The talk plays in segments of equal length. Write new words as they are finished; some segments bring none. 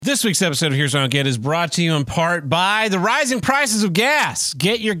This week's episode of Here's What I Don't Get is brought to you in part by the rising prices of gas.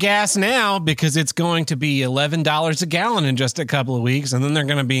 Get your gas now because it's going to be $11 a gallon in just a couple of weeks. And then they're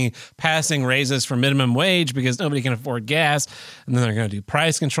going to be passing raises for minimum wage because nobody can afford gas. And then they're going to do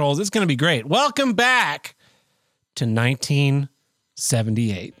price controls. It's going to be great. Welcome back to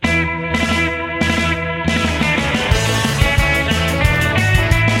 1978.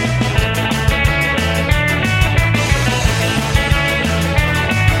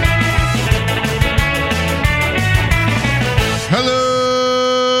 Hello,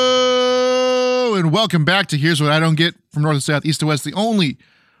 and welcome back to Here's What I Don't Get, from north to south, east to west, the only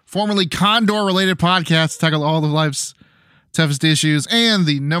formerly Condor-related podcast to tackle all of life's toughest issues, and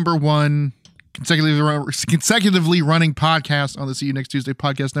the number one consecutively running podcast on the See You Next Tuesday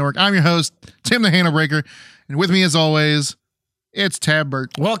podcast network. I'm your host, Tim the Handle Breaker, and with me as always, it's Tab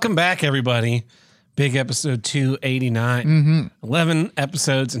Burt. Welcome back, everybody. Big episode 289. 11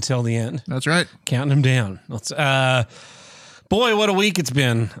 episodes until the end. That's right. Counting them down. Let's boy, what a week it's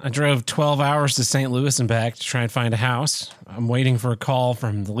been. I drove 12 hours to St. Louis and back to try and find a house. I'm waiting for a call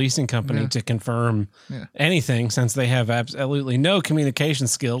from the leasing company to confirm anything, since they have absolutely no communication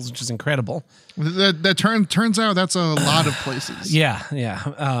skills, which is incredible. That turns out that's a lot of places. Yeah.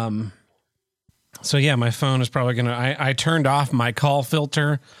 So yeah, my phone is probably going to, I turned off my call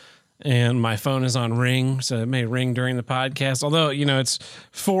filter and my phone is on ring, so it may ring during the podcast. Although, you know, it's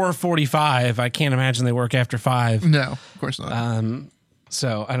 4:45. I can't imagine they work after 5. No, of course not.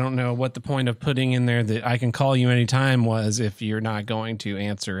 So I don't know what the point of putting in there that I can call you anytime was if you're not going to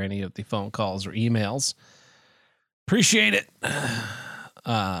answer any of the phone calls or emails. Appreciate it.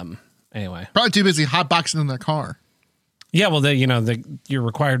 Anyway. Probably too busy hotboxing in their car. Yeah, well, you're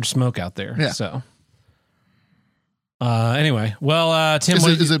required to smoke out there. Yeah. So. Anyway, well, Tim,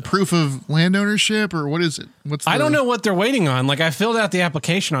 is it proof of land ownership, or what is it? I don't know what they're waiting on. Like, I filled out the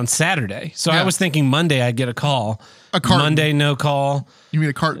application on Saturday, so I was thinking Monday I'd get a call. A carton. Monday, no call. You mean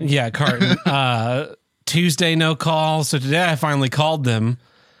a carton? Yeah, a carton. Tuesday, no call. So today I finally called them,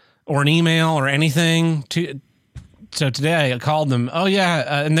 or an email or anything. So today I called them. Oh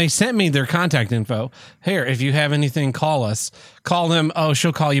yeah, and they sent me their contact info. Here, if you have anything, call us. Call them. Oh,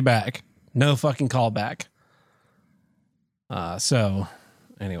 she'll call you back. No fucking call back. So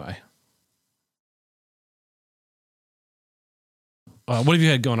anyway, what have you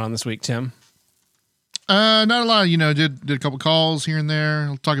had going on this week, Tim? Not a lot. You know, did a couple calls here and there.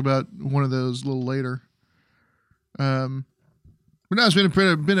 I'll talk about one of those a little later. But no, it's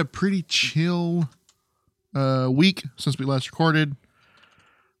been a pretty chill week since we last recorded.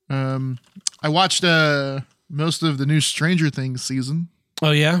 I watched most of the new Stranger Things season.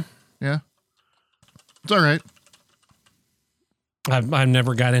 Oh yeah, yeah. It's all right. I've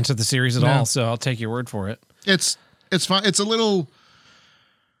never got into the series at all, so I'll take your word for it. It's fine. It's a little.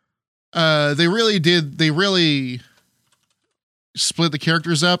 They really split the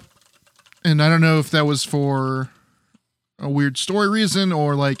characters up, and I don't know if that was for a weird story reason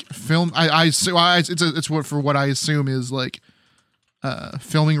or like film. It's what I assume is like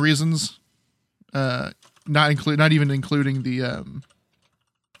filming reasons. Not even including the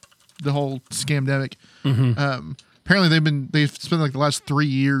whole scamdemic. Mm-hmm. Apparently they've spent like the last 3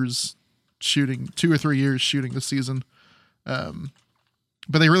 years shooting, 2 or 3 years shooting the season. But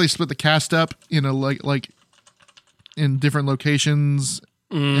they really split the cast up, you know, like in different locations,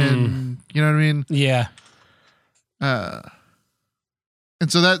 and you know what I mean? Yeah. And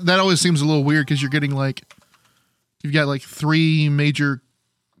so that always seems a little weird, because you've got like 3 major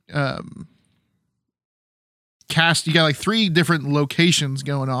cast. You got like 3 different locations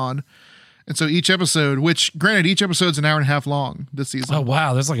going on. And so each episode, which granted, each episode's an hour and a half long this season. Oh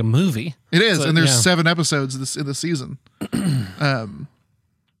wow, that's like a movie. It is, so, and there's 7 episodes in the season.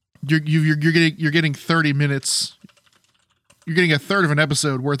 You're getting 30 minutes. You're getting a third of an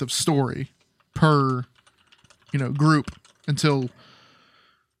episode worth of story per, group, until,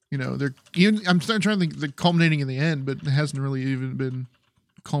 I'm trying to think the culminating in the end, but it hasn't really even been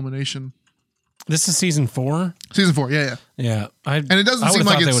culmination. This is season 4? Season 4, yeah. Yeah. And it doesn't seem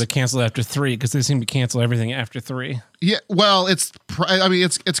like they would have canceled after 3, because they seem to cancel everything after 3. Yeah, well, it's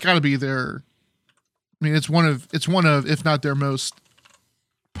got to be their. I mean, it's one of, if not their most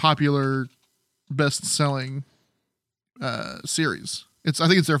popular, best-selling series. I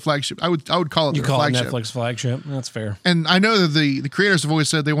think it's their flagship. I would call it their flagship. You call it Netflix flagship. That's fair. And I know that the creators have always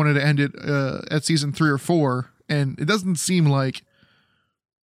said they wanted to end it at season 3 or 4, and it doesn't seem like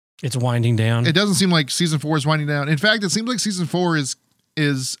it's winding down. It doesn't seem like season 4 is winding down. In fact, it seems like season 4 is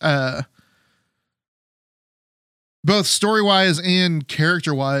both story-wise and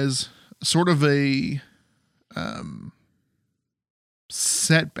character-wise sort of a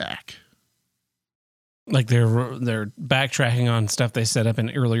setback. Like they're backtracking on stuff they set up in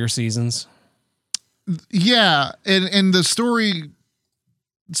earlier seasons. Yeah, and the story,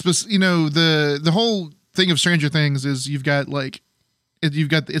 the whole thing of Stranger Things is it's the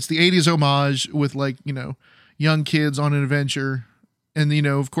 80s homage with young kids on an adventure, and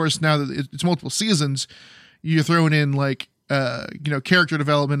of course now that it's multiple seasons, you're throwing in character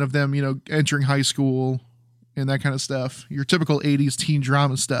development of them entering high school and that kind of stuff, your typical 80s teen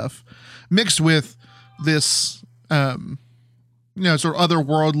drama stuff, mixed with this sort of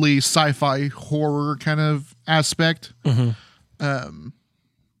otherworldly sci-fi horror kind of aspect. Mm-hmm. And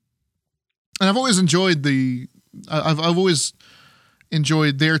I've always enjoyed I've always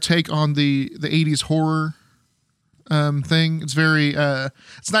enjoyed their take on the 80s horror thing. It's very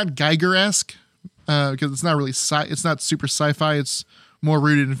it's not Geiger-esque because it's not really it's not super sci-fi. It's more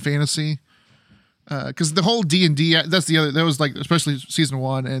rooted in fantasy. Because the whole D&D, that was especially season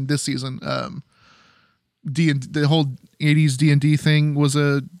 1 and this season, the whole 80s D&D thing was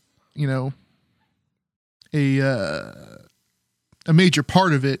a major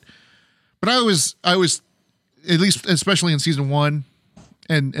part of it. But I was at least, especially in season 1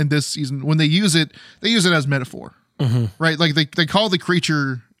 and this season, when they use it as metaphor, right? Like they call the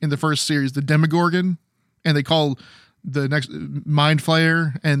creature in the first series the Demogorgon, and they call the next Mind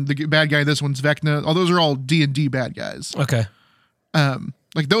Flayer, and the bad guy, this one's Vecna. All those are all D&D bad guys. Okay.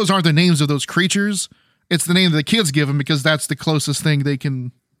 Those aren't the names of those creatures. It's the name that the kids give them because that's the closest thing they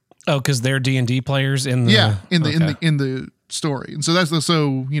can. Oh, because they're D&D players in the in the story, and so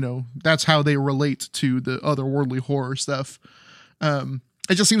that's how they relate to the otherworldly horror stuff.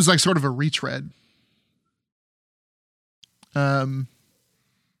 It just seems like sort of a retread. But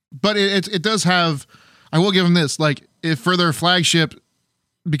it does have. I will give them this, if for their flagship,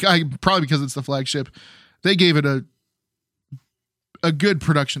 probably because it's the flagship, they gave it a good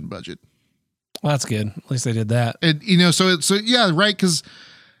production budget. Well, that's good. At least they did that. And right, because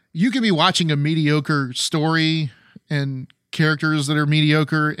you can be watching a mediocre story and characters that are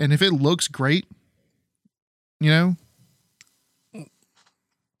mediocre, and if it looks great, that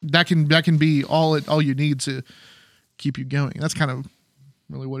can be all you need to keep you going. That's kind of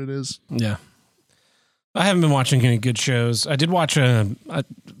really what it is. Yeah. I haven't been watching any good shows. I did watch since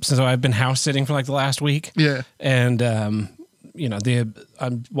I've been house sitting for the last week. Yeah. And, I'm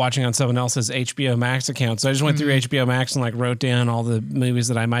watching on someone else's HBO Max account. So I just went through HBO Max and wrote down all the movies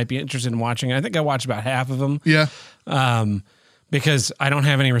that I might be interested in watching. I think I watched about half of them. Yeah. Because I don't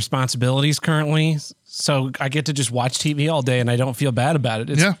have any responsibilities currently. So I get to just watch TV all day and I don't feel bad about it.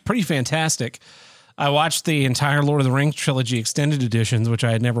 It's pretty fantastic. I watched the entire Lord of the Rings trilogy extended editions, which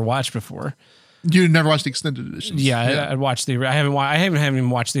I had never watched before. You never watched the extended editions? Yeah. I watched I haven't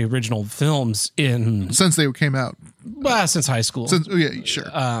even watched the original films since they came out. Since high school.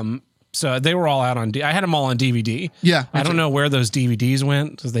 Sure. So they were all out on I had them all on DVD. Yeah. I don't know where those DVDs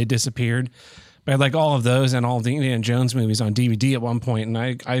went because they disappeared. But I had all of those and all of the Indiana Jones movies on DVD at one point, and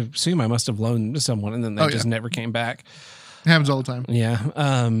I assume I must have loaned them to someone, and then they just never came back. It happens all the time. Yeah.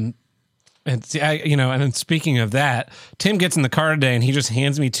 And and then speaking of that, Tim gets in the car today and he just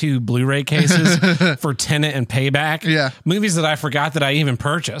hands me 2 Blu-ray cases for Tenet and Payback. Yeah. Movies that I forgot that I even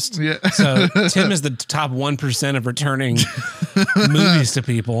purchased. Yeah. So Tim is the top 1% of returning movies to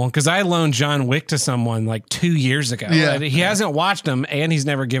people. Because I loaned John Wick to someone 2 years ago. Yeah. He hasn't watched them and he's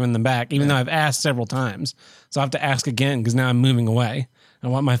never given them back, even though I've asked several times. So I have to ask again because now I'm moving away. I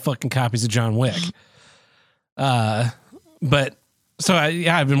want my fucking copies of John Wick. But so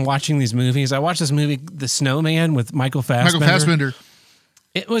I've been watching these movies. I watched this movie, The Snowman, with Michael Fassbender.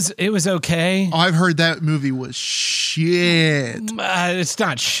 It was okay. Oh, I've heard that movie was shit. It's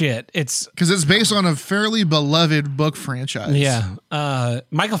not shit. It's because it's based on a fairly beloved book franchise. Yeah.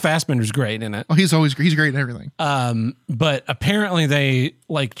 Michael Fassbender's great in it. Oh, he's great in everything. But apparently they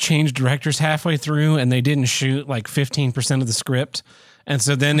changed directors halfway through and they didn't shoot 15% of the script. And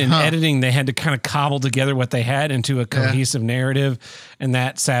so then in editing, they had to kind of cobble together what they had into a cohesive narrative, and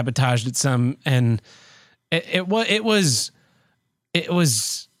that sabotaged it some. And it was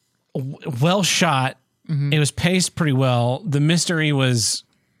well shot. Mm-hmm. It was paced pretty well. The mystery was,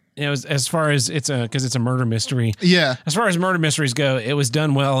 as far as because it's a murder mystery. Yeah. As far as murder mysteries go, it was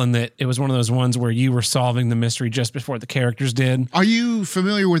done well in that it was one of those ones where you were solving the mystery just before the characters did. Are you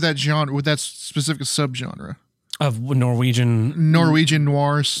familiar with that genre, with that specific subgenre? Of Norwegian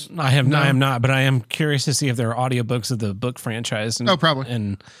noirs? I am not, but I am curious to see if there are audiobooks of the book franchise. And, probably.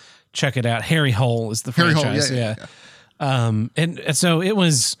 And check it out. Harry Hole is the franchise. Yeah. And so it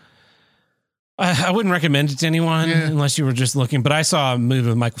was I wouldn't recommend it to anyone Yeah. unless you were just looking. But I saw a movie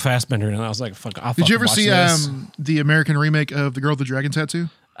with Michael Fassbender, and I was like, "Fuck!" Did you ever see the American remake of The Girl with the Dragon Tattoo?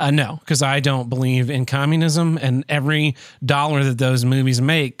 No, because I don't believe in communism, and every dollar that those movies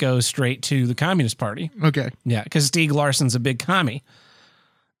make goes straight to the Communist Party. Okay. Yeah, because Stieg Larsson's a big commie.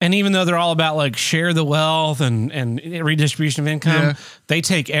 And even though they're all about like share the wealth and redistribution of income, Yeah. they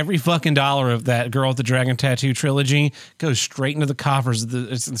take every fucking dollar of that Girl with the Dragon Tattoo trilogy, goes straight into the coffers of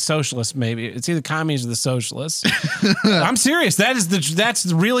it's the socialists, maybe. It's either communists or the socialists. I'm serious. That's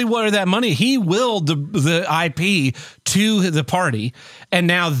really where that money, he willed the IP to the party. And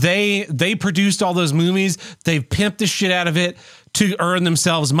now they produced all those movies. They've pimped the shit out of it to earn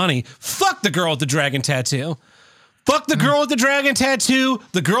themselves money. Fuck the Girl with the Dragon Tattoo. Fuck the Girl with the Dragon Tattoo,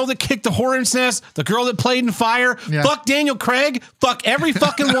 the girl that kicked the hornet's nest, the girl that played in fire. Yeah. Fuck Daniel Craig. Fuck every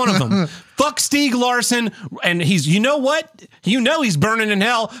fucking one of them. Fuck Stieg Larsson. And you know what? You know he's burning in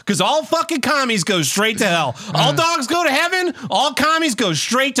hell because all fucking commies go straight to hell. All dogs go to heaven. All commies go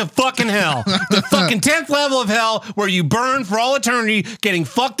straight to fucking hell. The fucking 10th level of hell where you burn for all eternity getting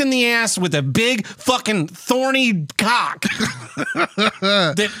fucked in the ass with a big fucking thorny cock.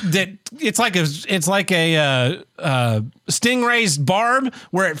 that it's like a stingray's barb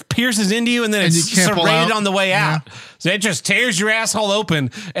where it pierces into you and then it's you can't pull serrated out. on the way Yeah. out. So it just tears your asshole open.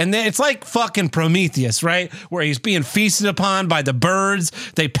 And then it's like fucking Prometheus, right? Where he's being feasted upon by the birds.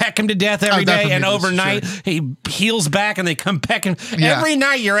 They peck him to death every that day. And Prometheus, overnight he heals back and they come pecking. Yeah. Every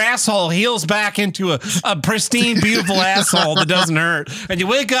night your asshole heals back into a pristine, beautiful asshole that doesn't hurt. And you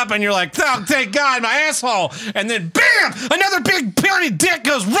wake up and you're like, oh, thank God, my asshole. And then bam, another big purity dick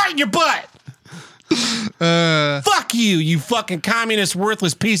goes right in your butt. Fuck you, you fucking communist,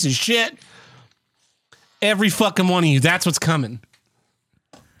 worthless piece of shit. Every fucking one of you. That's what's coming.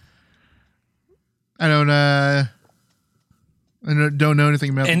 I don't know anything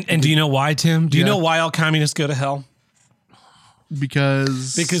about And do you know why, Tim? Do you Yeah. know why all communists go to hell?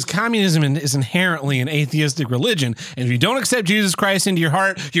 because Communism is inherently an atheistic religion. And if you don't accept Jesus Christ into your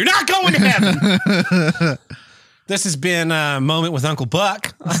heart, you're not going to heaven. This has been a moment with Uncle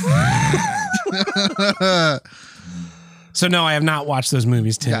Buck. So no, I have not watched those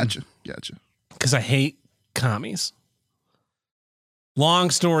movies, Tim. Gotcha. Because I hate commies. Long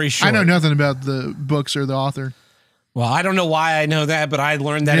story short. I know nothing about the books or the author. Well, I don't know why I know that, but I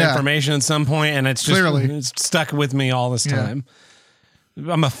learned that Yeah. information at some point, and it's just Clearly. it's stuck with me all this time.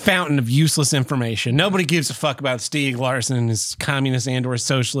 I'm a fountain of useless information. Nobody gives a fuck about Stieg Larsson and his communist and or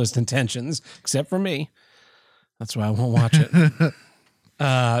socialist intentions, except for me. That's why I won't watch it.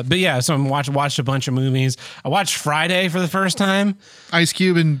 But yeah, so I'm watched a bunch of movies. I watched Friday for the first time. Ice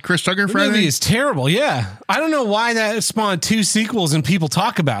Cube and Chris Tucker The Friday. movie is terrible. Yeah, I don't know why that spawned 2 sequels and people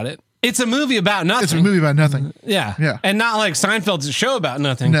talk about it. It's a movie about nothing. It's a movie about nothing. Yeah. Yeah. And not like Seinfeld's a show about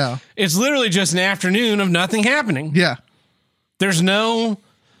nothing. No. It's literally just an afternoon of nothing happening. Yeah. There's no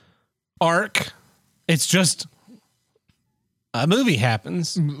arc. It's just a movie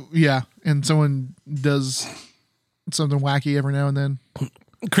happens. Yeah. And someone does something wacky every now and then.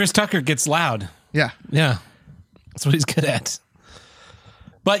 Chris Tucker gets loud. Yeah. Yeah. That's what he's good at.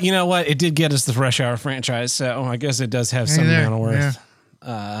 But you know what? It did get us the Rush Hour franchise, so I guess it does have some there. amount of worth.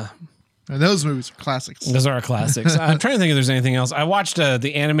 And those movies are classics. Those are classics. I'm trying to think if there's anything else. I watched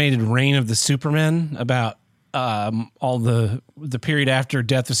the animated Reign of the Supermen about all the period after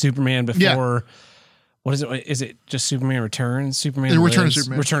Death of Superman before. Yeah. What is it? Is it just Superman Returns? Superman The Return of Lives?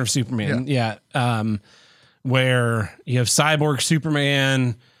 Superman. Return of Superman. Yeah. Where you have Cyborg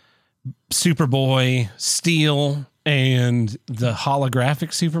Superman, Superboy, Steel, and the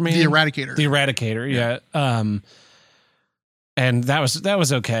holographic Superman. The Eradicator. The Eradicator, yeah. And that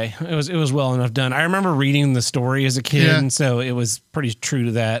was okay. It was well enough done. I remember reading the story as a kid, Yeah. and so it was pretty true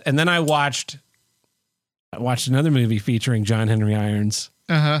to that. And then I watched another movie featuring John Henry Irons.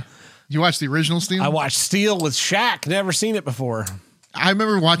 You watched the original Steel? I watched Steel with Shaq. Never seen it before. I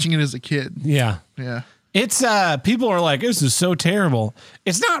remember watching it as a kid. Yeah. Yeah. It's people are like, this is so terrible.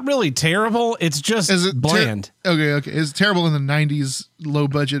 It's not really terrible. It's just Is it bland. Okay. It's terrible in the 90s, low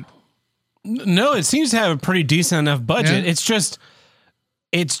budget. No, it seems to have a pretty decent enough budget. Yeah.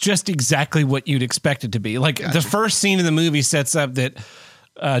 It's just exactly what you'd expect it to be. Like the first scene of the movie sets up that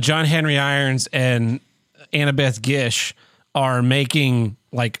John Henry Irons and Annabeth Gish are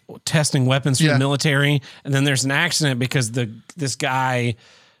testing weapons for the military, and then there's an accident because this guy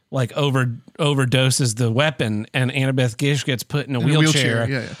like overdoses the weapon, and Annabeth Gish gets put in a wheelchair.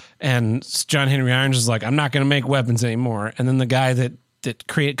 Yeah. And John Henry Irons is like, I'm not going to make weapons anymore. And then the guy that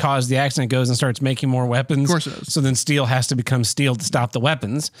caused the accident goes and starts making more weapons. Of course it is. So then Steel has to become Steel to stop the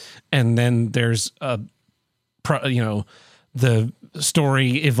weapons. And then there's the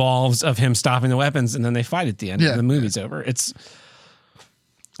story evolves of him stopping the weapons, and then they fight at the end. Yeah. And the movie's over. It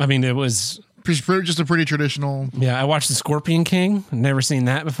was just a pretty traditional. Yeah, I watched The Scorpion King. Never seen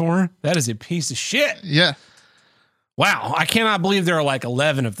that before. That is a piece of shit. Yeah. Wow, I cannot believe there are like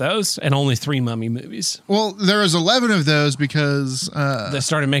 11 of those and only 3 Mummy movies. Well, there was 11 of those because They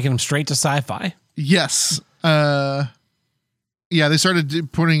started making them straight to sci-fi. yes, yeah, they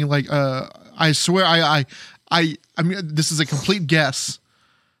started putting like I swear I mean this is a complete guess,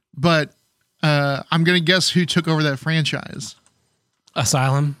 but I'm gonna guess who took over that franchise.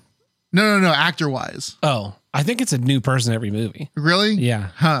 Asylum? No, actor wise. Oh, I think it's a new person every movie. Really? Yeah.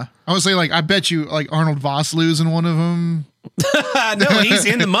 Huh. I would say like I bet you like Arnold Vosloo's in one of them. No, he's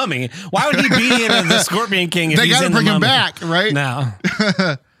in The Mummy. Why would he be in The Scorpion King if They he's gotta in bring The him Mummy? back, right? No.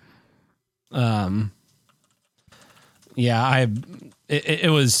 Yeah,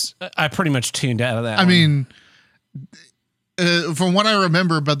 it was, I pretty much tuned out of that. I mean, from what I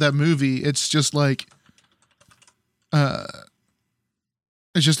remember about that movie, it's just like,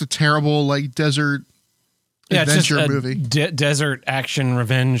 it's just a terrible like desert adventure movie. Desert action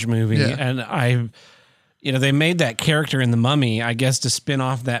revenge movie. Yeah. And they made that character in The Mummy, I guess, to spin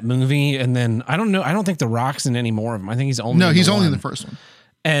off that movie. And then I don't know. I don't think The Rock's in any more of them. I think he's only No, he's only in one. the first one.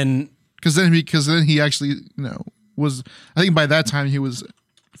 And Because then he actually was. I think by that time he was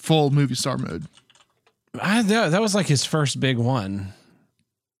full movie star mode. that was like his first big one.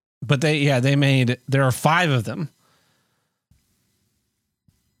 But there are 5 of them.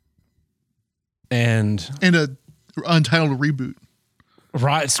 And a untitled reboot.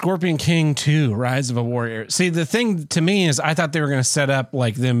 Scorpion King 2, Rise of a Warrior. See, the thing to me is I thought they were going to set up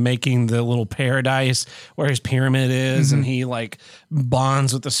like them making the little paradise where his pyramid is and he like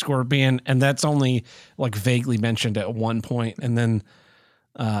bonds with the scorpion. And that's only like vaguely mentioned at one point. And then,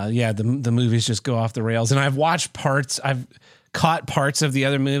 the movies just go off the rails. And I've caught parts of the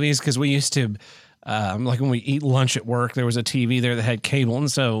other movies because we used to, like when we eat lunch at work, there was a TV there that had cable.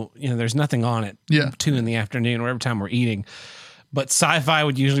 And so, there's nothing on it 2 p.m. or every time we're eating. But Sci-Fi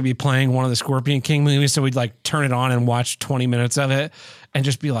would usually be playing one of the Scorpion King movies. So we'd like turn it on and watch 20 minutes of it and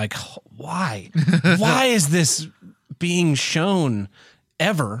just be like, why? Why is this being shown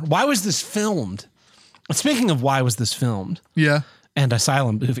ever? Why was this filmed? Speaking of why was this filmed? Yeah. And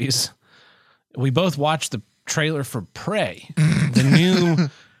Asylum movies, we both watched the trailer for Prey, the new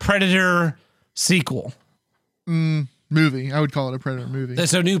Predator sequel. Movie. I would call it a Predator movie.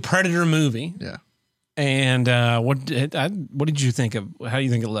 It's a new Predator movie. Yeah. And what did you think of? How do you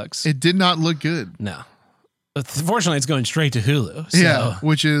think it looks? It did not look good. No. But fortunately, it's going straight to Hulu. So. Yeah,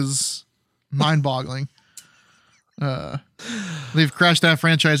 which is mind-boggling. They've crashed that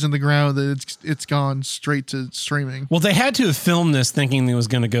franchise in the ground. That it's gone straight to streaming. Well, they had to have filmed this thinking it was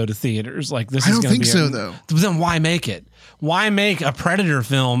going to go to theaters. Like this I is don't going to think be so, though. Then why make it? Why make a Predator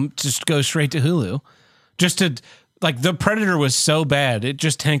film just go straight to Hulu? Just to like the Predator was so bad, it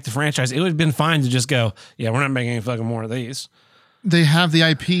just tanked the franchise. It would have been fine to just go, yeah, we're not making any fucking more of these. They have the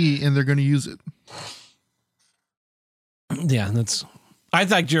IP and they're going to use it. Yeah, I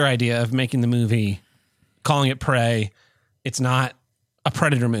liked your idea of making the movie, calling it Prey. It's not a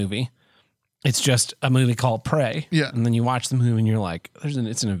Predator movie. It's just a movie called Prey. Yeah. And then you watch the movie and you're like, it's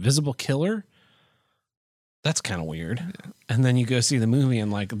an invisible killer? That's kind of weird. Yeah. And then you go see the movie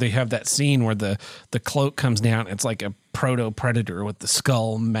and like they have that scene where the cloak comes down. It's like a proto-Predator with the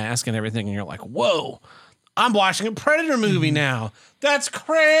skull mask and everything. And you're like, whoa, I'm watching a Predator movie now. That's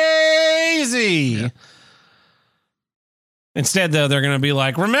crazy. Yeah. Instead, though, they're going to be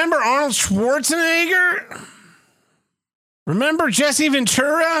like, remember Arnold Schwarzenegger? Remember Jesse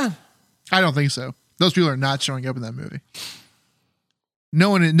Ventura? I don't think so. Those people are not showing up in that movie. No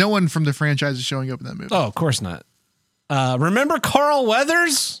one from the franchise is showing up in that movie. Oh, of course not. Remember Carl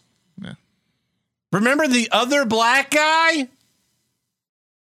Weathers? Yeah. Remember the other black guy?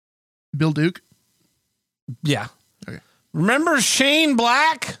 Bill Duke? Yeah. Okay. Remember Shane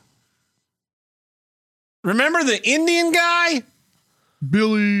Black? Remember the Indian guy?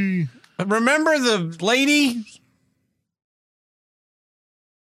 Billy. Remember the lady?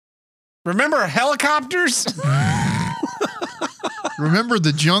 Remember helicopters? Remember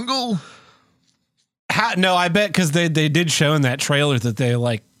the jungle? No, I bet because they did show in that trailer that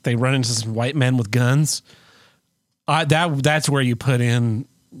they run into some white men with guns. That's where you put in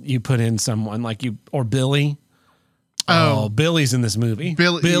someone like you or Billy. Oh, Billy's in this movie.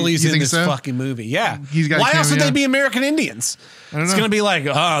 Billy's in this fucking movie. Yeah. Why else would they be American Indians? It's going to be like,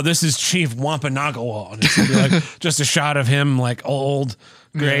 oh, this is Chief Wampanoag. And it's going to be like just a shot of him, like old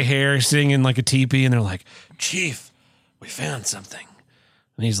gray hair sitting in like a teepee. And they're like, Chief, we found something.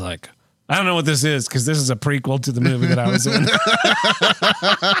 And he's like, I don't know what this is because this is a prequel to the movie that I was in.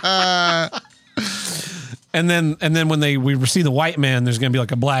 And then when we see the white man, there's gonna be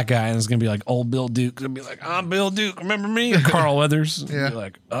like a black guy, and it's gonna be like old Bill Duke. It's gonna be like, I'm Bill Duke, remember me? Or Carl Weathers. Yeah. Be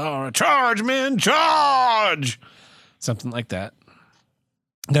like, oh, charge, man, charge. Something like that.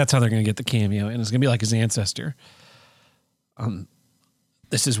 That's how they're gonna get the cameo, and it's gonna be like his ancestor.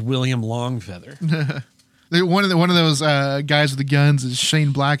 This is William Longfeather. One of those guys with the guns is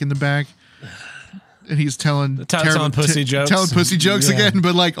Shane Black in the back. And he's telling pussy jokes. Telling pussy jokes again,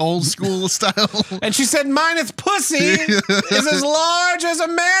 but like old school style. And she said, "Mineth pussy is as large as a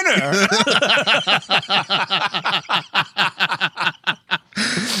manor."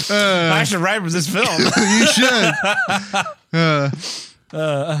 I should write for this film. You should.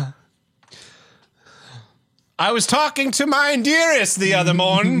 I was talking to my dearest the other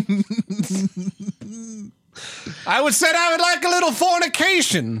morning. I would said I would like a little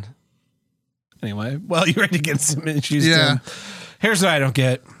fornication. Anyway, well, you ready to get some issues? Yeah. Done. Here's what I don't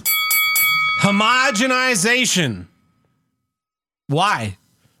get: homogenization. Why?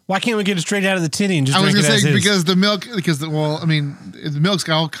 Why can't we get it straight out of the titty and just? I was drink gonna it say as is? because the milk. The milk's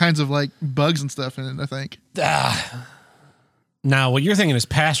got all kinds of like bugs and stuff in it. I think. Now, what you're thinking is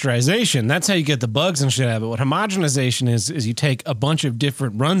pasteurization. That's how you get the bugs and shit out of it. What homogenization is you take a bunch of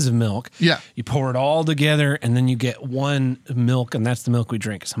different runs of milk. Yeah. You pour it all together, and then you get one milk, and that's the milk we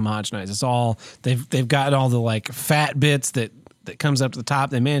drink. It's homogenized. It's all they've got all the like fat bits that comes up to the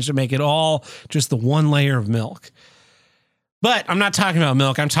top. They managed to make it all just the one layer of milk. But I'm not talking about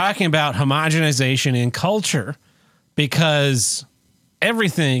milk. I'm talking about homogenization in culture, because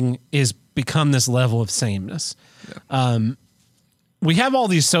everything is become this level of sameness. Yeah. We have all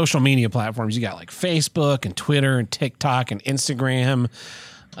these social media platforms. You got like Facebook and Twitter and TikTok and Instagram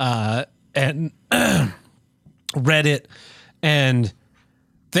and Reddit. And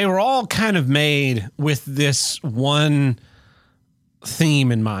they were all kind of made with this one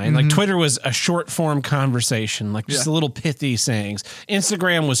theme in mind. Like Twitter was a short form conversation, like just a little pithy sayings.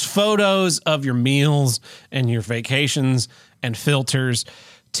 Instagram was photos of your meals and your vacations and filters.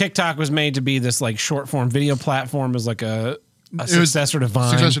 TikTok was made to be this like short form video platform. It was like a successor to Vine.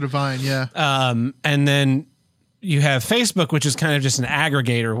 Successor to Vine, yeah. And then you have Facebook, which is kind of just an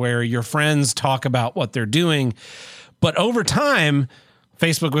aggregator where your friends talk about what they're doing. But over time,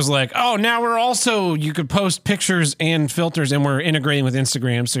 Facebook was like, oh, now you could post pictures and filters, and we're integrating with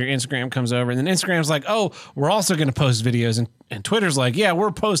Instagram. So your Instagram comes over, and then Instagram's like, oh, we're also going to post videos. And Twitter's like, yeah,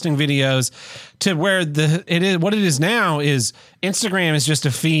 we're posting videos, to where what it is now is Instagram is just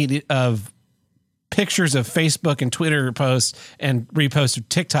a feed of pictures of Facebook and Twitter posts and reposts of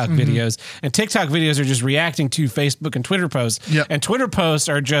TikTok videos. And TikTok videos are just reacting to Facebook and Twitter posts. Yep. And Twitter posts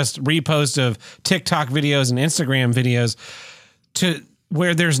are just reposts of TikTok videos and Instagram videos, to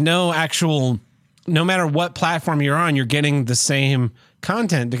where there's no matter what platform you're on, you're getting the same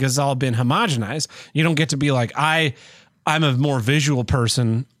content because it's all been homogenized. You don't get to be like, I'm a more visual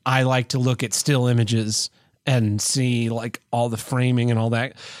person. I like to look at still images and see like all the framing and all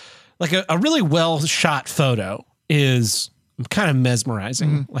that. Like a really well shot photo is kind of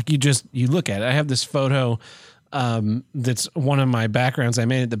mesmerizing. Like you look at it. I have this photo that's one of my backgrounds. I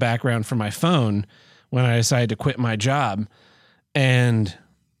made it the background for my phone when I decided to quit my job, and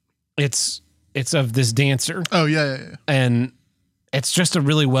it's of this dancer. Oh yeah. And it's just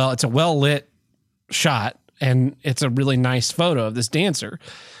it's a well lit shot, and it's a really nice photo of this dancer.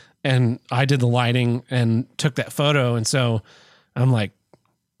 And I did the lighting and took that photo, and so I'm like,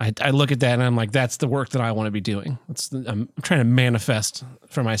 I look at that and I'm like, that's the work that I want to be doing. I'm trying to manifest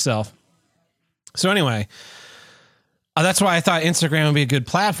for myself. So anyway, that's why I thought Instagram would be a good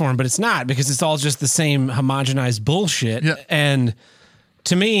platform, but it's not, because it's all just the same homogenized bullshit. Yeah. And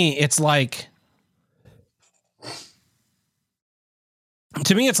to me, it's like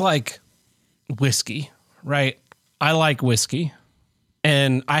whiskey, right? I like whiskey.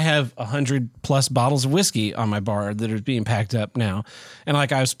 And I have 100+ bottles of whiskey on my bar that are being packed up now. And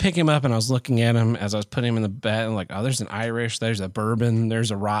like, I was picking them up and I was looking at them as I was putting them in the bed, and like, oh, there's an Irish, there's a bourbon,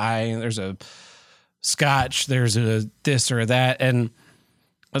 there's a rye, there's a Scotch, there's a this or that. And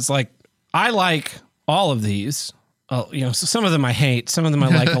it's like, I like all of these. Oh, so some of them I hate, some of them I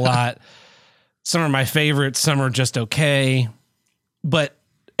like a lot. Some are my favorites, some are just okay. But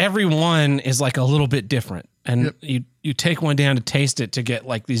every one is like a little bit different. And you take one down to taste it to get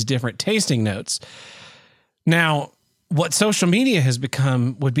like these different tasting notes. Now, what social media has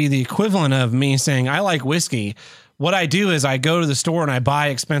become would be the equivalent of me saying, I like whiskey, what I do is I go to the store and I buy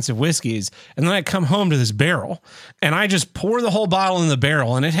expensive whiskeys, and then I come home to this barrel and I just pour the whole bottle in the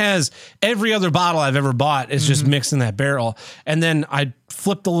barrel, and it has every other bottle I've ever bought is just mixed in that barrel. And then I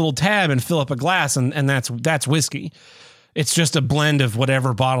flip the little tab and fill up a glass, and that's whiskey. It's just a blend of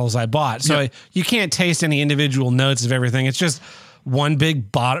whatever bottles I bought. So you can't taste any individual notes of everything. It's just one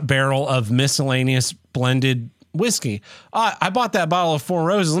big barrel of miscellaneous blended whiskey. I bought that bottle of Four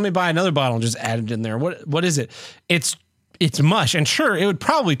Roses. Let me buy another bottle and just add it in there. What is it? It's mush, and sure, it would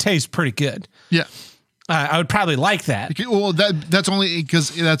probably taste pretty good. Yeah, I would probably like that. Well, that's only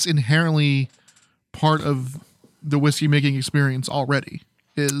because that's inherently part of the whiskey making experience already.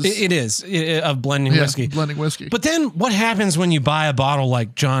 It is of blending whiskey. Blending whiskey. But then what happens when you buy a bottle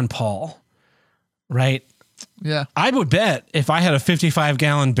like John Paul, right? Yeah. I would bet if I had a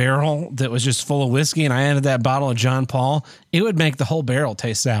 55-gallon barrel that was just full of whiskey and I added that bottle of John Paul, it would make the whole barrel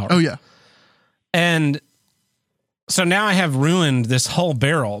taste sour. Oh, yeah. And so now I have ruined this whole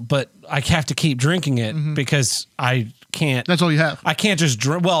barrel, but I have to keep drinking it because I can't. That's all you have. I can't just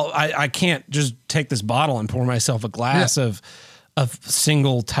drink. Well, I can't just take this bottle and pour myself a glass of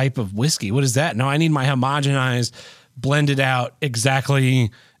single type of whiskey. What is that? No, I need my homogenized, blended out,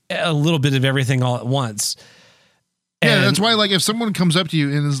 exactly a little bit of everything all at once. Yeah, that's why, like, if someone comes up to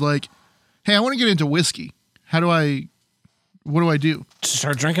you and is like, hey, I want to get into whiskey. What do I do?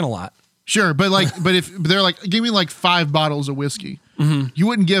 Start drinking a lot. Sure. But if they're like, give me like 5 bottles of whiskey, you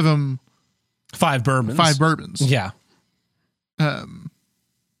wouldn't give them 5 bourbons. 5 bourbons. Yeah.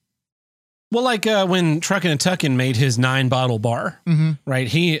 Well, like when Truckin' and Tuckin' made his 9-bottle bar, right?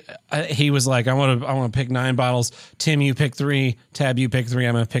 He was like, I want to pick 9 bottles. Tim, you pick 3. Tab, you pick 3.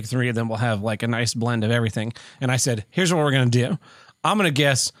 I'm going to pick 3, and then we'll have like a nice blend of everything. And I said, here's what we're going to do. I'm going to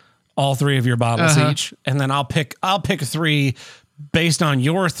guess all 3 of your bottles each, and then I'll pick 3 based on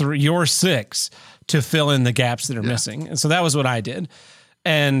your 6 to fill in the gaps that are missing. And so that was what I did.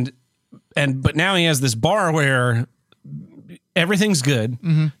 But now he has this bar where everything's good.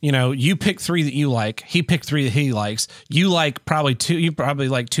 You know, you pick 3 that you like. He picked 3 that he likes. You like probably 2. You probably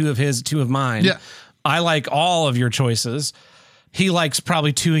like 2 of his, 2 of mine. Yeah. I like all of your choices. He likes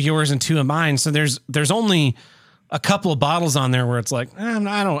probably 2 of yours and 2 of mine. So there's only a couple of bottles on there where it's like, I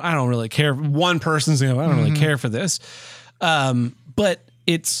don't really care. One person's going, I don't really care for this. But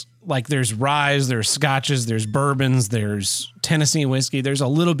it's like there's ryes, there's scotches, there's bourbons, there's Tennessee whiskey. There's a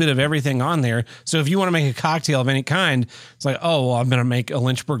little bit of everything on there. So if you want to make a cocktail of any kind, it's like, oh, well, I'm going to make a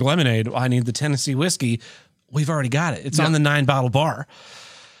Lynchburg lemonade. I need the Tennessee whiskey. We've already got it. It's on the 9-bottle bar.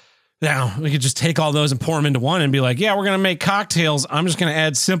 Now, we could just take all those and pour them into one and be like, yeah, we're going to make cocktails. I'm just going to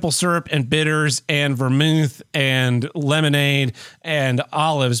add simple syrup and bitters and vermouth and lemonade and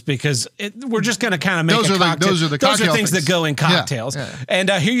olives because we're just going to kind of make a cocktail. Those are things that go in cocktails. Yeah. And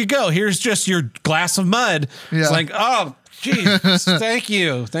here you go. Here's just your glass of mud. Yeah. It's like, oh, geez, thank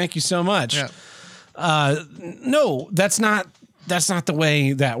you. Thank you so much. Yeah. No, that's not the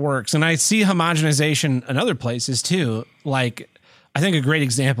way that works. And I see homogenization in other places too. Like, I think a great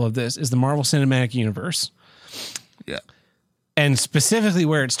example of this is the Marvel Cinematic Universe. Yeah. And specifically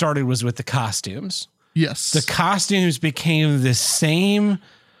where it started was with the costumes. Yes. The costumes became the same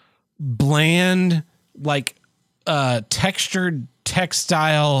bland, like textured,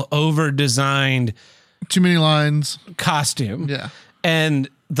 textile, over-designed. Too many lines. Costume. Yeah. And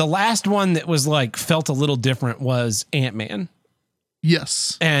the last one that was like felt a little different was Ant-Man.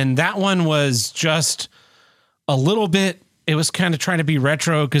 Yes. And that one was just a little bit. It was kind of trying to be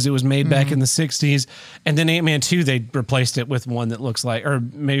retro because it was made back in the 60s. And then Ant-Man 2, they replaced it with one that looks like, or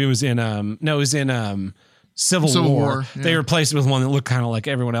maybe it was in, Civil War. Yeah. They replaced it with one that looked kind of like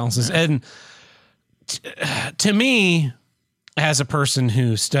everyone else's. Yeah. And to me, as a person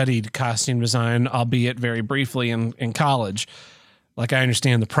who studied costume design, albeit very briefly in college, like I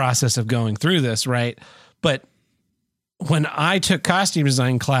understand the process of going through this, right? But when I took costume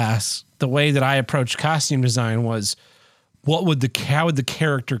design class, the way that I approached costume design was, how would the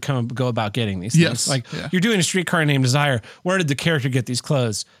character go about getting these things? Yes. Like you're doing A Streetcar Named Desire. Where did the character get these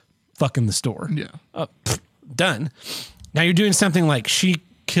clothes? Fucking the store. Yeah. Done. Now you're doing something like She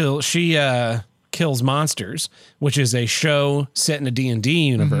Kills Monsters, which is a show set in a D&D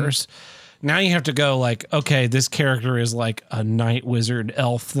universe. Now you have to go like, okay, this character is like a night wizard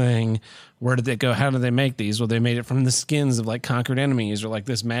elf thing. Where did they go? How did they make these? Well, they made it from the skins of like conquered enemies or like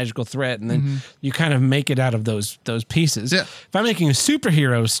this magical threat. And then you kind of make it out of those pieces. Yeah. If I'm making a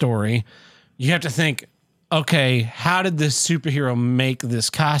superhero story, you have to think, okay, how did this superhero make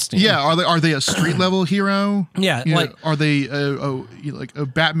this costume? Yeah. Are they a street level hero? Yeah. Are they like a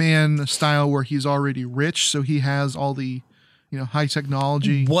Batman style where he's already rich? So he has all the, high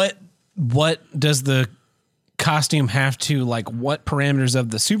technology. What does the costume have to, like, what parameters of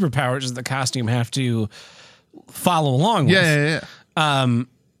the superpowers does the costume have to follow along with? Yeah.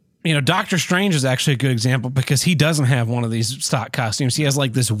 You know, Doctor Strange is actually a good example because he doesn't have one of these stock costumes. He has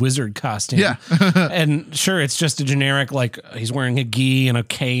like this wizard costume. Yeah. And sure, it's just a generic, like he's wearing a gi and a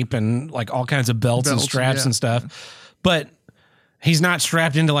cape and like all kinds of belts and straps and stuff. But he's not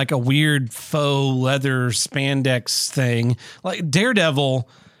strapped into like a weird faux leather spandex thing. Like Daredevil,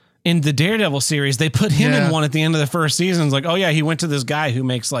 in the Daredevil series, they put him in one at the end of the first season. It's like, oh yeah, he went to this guy who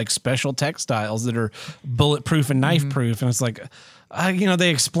makes like special textiles that are bulletproof and knife proof. And it's like, you know,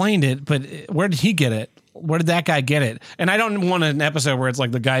 they explained it, but where did he get it? Where did that guy get it? And I don't want an episode where it's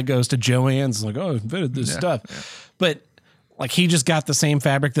like the guy goes to Joann's like, oh, I invented this stuff. Yeah. But like he just got the same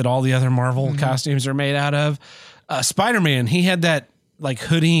fabric that all the other Marvel costumes are made out of. Spider-Man, he had that like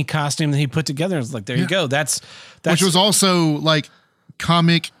hoodie costume that he put together. It's like, there you go. That's which was also like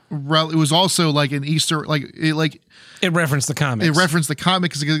comic. It was also like an Easter, it referenced the comics. It referenced the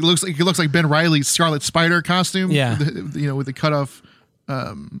comic because it looks like Ben Reilly's Scarlet Spider costume. Yeah, with the cut off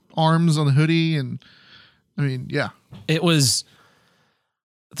arms on the hoodie, and I mean, yeah, it was.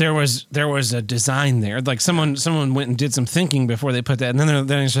 There was a design there. Like someone went and did some thinking before they put that, and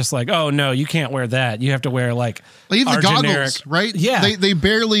then it's just like, oh no, you can't wear that. You have to wear like even the goggles, generic, right? Yeah, they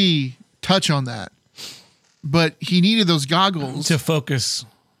barely touch on that, but he needed those goggles to focus.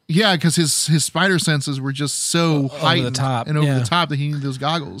 Yeah, because his spider senses were just so heightened the top. and over the top that he needed those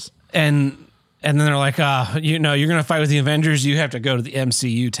goggles. And then they're like, you know, you're going to fight with the Avengers. You have to go to the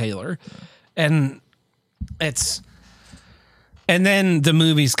MCU, Taylor. And then the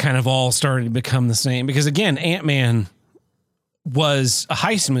movies kind of all started to become the same because again, Ant-Man was a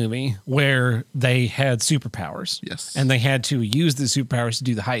heist movie where they had superpowers. Yes. And they had to use the superpowers to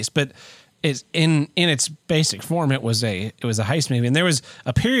do the heist. But it's in its basic form, it was a heist movie. And there was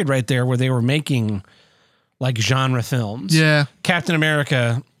a period right there where they were making like genre films. Yeah. Captain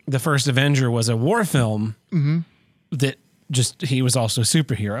America, the first Avenger, was a war film that just, he was also a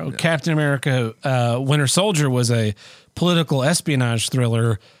superhero. Yeah. Captain America, Winter Soldier was a political espionage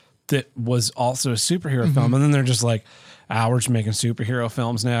thriller that was also a superhero film. And then they're just like, we're just making superhero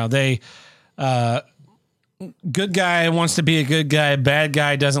films now. They, good guy wants to be a good guy. Bad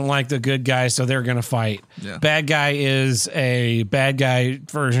guy doesn't like the good guy, so they're going to fight. Yeah. Bad guy is a bad guy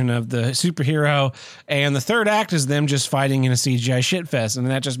version of the superhero. And the third act is them just fighting in a CGI shitfest. And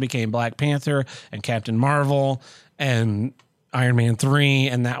that just became Black Panther and Captain Marvel and Iron Man 3.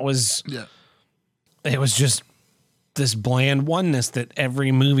 And that was, it was just this bland oneness that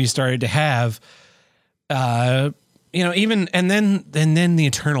every movie started to have. You know, even, and then the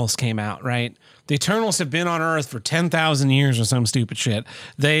Eternals came out, right? The Eternals have been on Earth for 10,000 years or some stupid shit.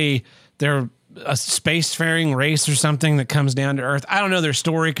 They're a spacefaring race or something that comes down to Earth. I don't know their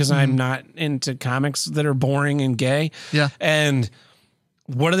story because I'm not into comics that are boring and gay. Yeah. And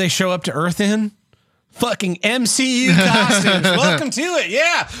what do they show up to Earth in? Fucking MCU costumes. Welcome to it.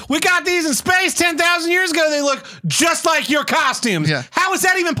 Yeah. We got these in space 10,000 years ago. They look just like your costumes. Yeah. How is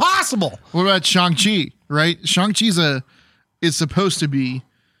that even possible? What about Shang-Chi, right? Shang-Chi's is supposed to be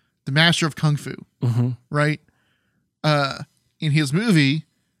the master of Kung Fu, right? In his movie,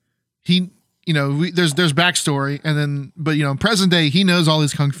 he, you know, there's backstory, and then, but you know, in present day, he knows all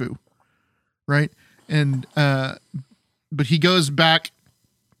his Kung Fu, right? And but he goes back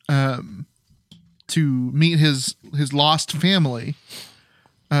to meet his lost family.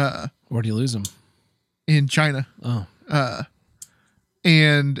 Where'd you lose him? In China. Oh.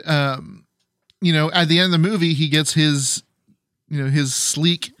 And you know, at the end of the movie, he gets his, you know, his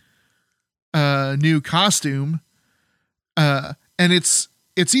sleek new costume, and it's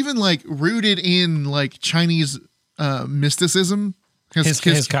even like rooted in like Chinese mysticism.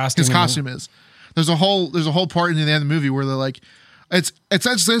 His costume is. There's a whole part in the end of the movie where they're like, it's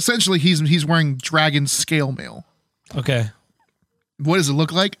essentially he's wearing dragon scale mail. Okay, what does it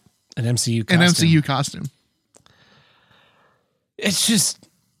look like? An MCU costume. It's just,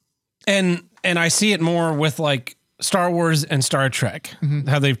 and I see it more with like Star Wars and Star Trek,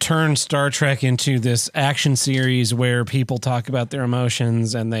 how they've turned Star Trek into this action series where people talk about their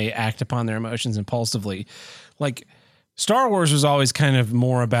emotions and they act upon their emotions impulsively. Like Star Wars was always kind of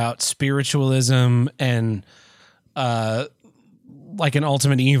more about spiritualism and like an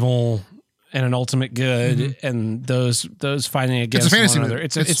ultimate evil and an ultimate good and those fighting against one another.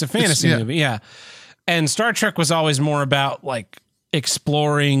 It's a fantasy movie, yeah. And Star Trek was always more about like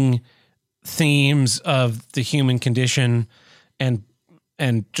exploring themes of the human condition and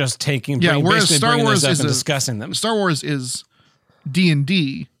just taking whereas Star Wars is discussing them. Star Wars is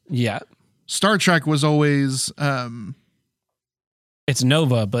D&D. Yeah. Star Trek was always It's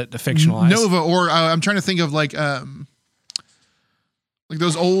Nova, but fictionalized. Nova, or I'm trying to think of like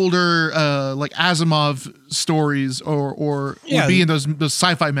those older like Asimov stories, or would be in those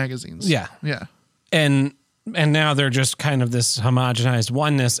sci-fi magazines. Yeah. Yeah. And now they're just kind of this homogenized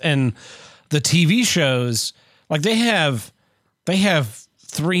oneness. And the TV shows, like they have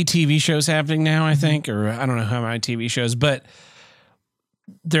 3 TV shows happening now, I think, or I don't know how many TV shows, but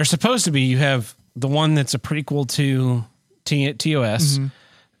they're supposed to be, you have the one that's a prequel to TOS.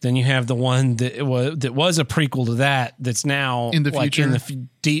 Then you have the one that was a prequel to that's now in the like future, in the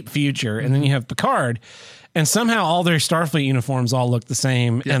deep future. And then you have Picard, and somehow all their Starfleet uniforms all look the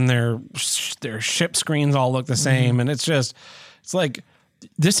same, and their ship screens all look the same. And it's like,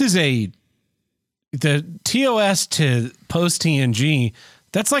 this is the TOS to post TNG.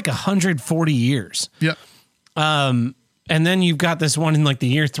 That's like 140 years. Yep. And then you've got this one in like the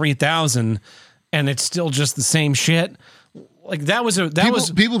year 3000, and it's still just the same shit. Like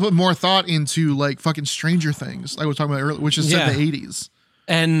people put more thought into like fucking Stranger Things, like we were talking about earlier, which is set in the 80s.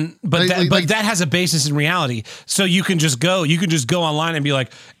 But that has a basis in reality. So you can just go online and be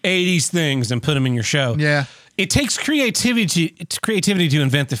like 80s things and put them in your show. Yeah. It takes creativity to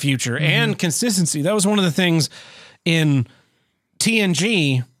invent the future and consistency. That was one of the things in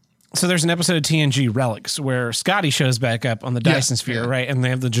TNG. So there's an episode of TNG Relics where Scotty shows back up on the Dyson Sphere, right? And they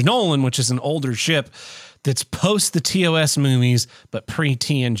have the Jenolan, which is an older ship that's post the TOS movies, but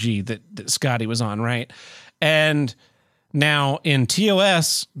pre-TNG that Scotty was on, right? And now in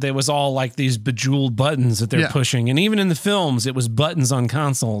TOS, there was all like these bejeweled buttons that they're pushing. And even in the films, it was buttons on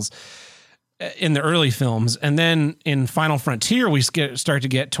consoles in the early films. And then in Final Frontier, we start to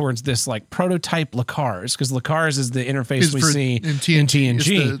get towards this like prototype Lacars, because Lacars is the interface we see in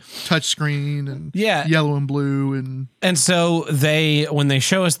TNG. It's the touch screen and yellow and blue. And so when they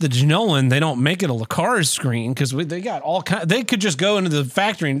show us the Jenolan, they don't make it a Lacars screen, because they got all kind. They could just go into the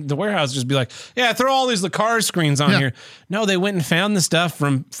factory, the warehouse, just be like, yeah, throw all these Lacars screens on here. No, they went and found the stuff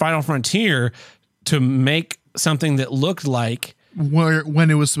from Final Frontier to make something that looked like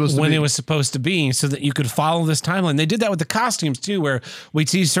when it was supposed to be, so that you could follow this timeline. They did that with the costumes too, where we'd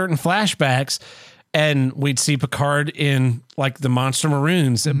see certain flashbacks and we'd see Picard in like the Monster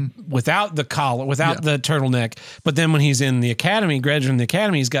Maroons without the collar, without the turtleneck. But then when he's in the academy, graduating the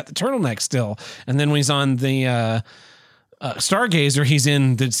academy, he's got the turtleneck still. And then when he's on the Stargazer, he's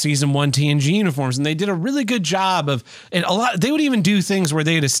in the season 1 TNG uniforms, and they did a really good job of, and they would even do things where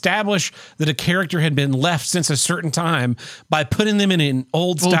they'd establish that a character had been left since a certain time by putting them in an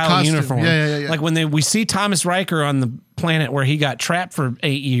old style costume. uniform. Yeah. Like when we see Thomas Riker on the planet where he got trapped for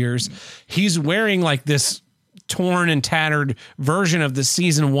 8 years, he's wearing like this torn and tattered version of the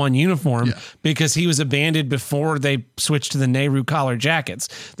season 1 uniform because he was abandoned before they switched to the Nehru collar jackets.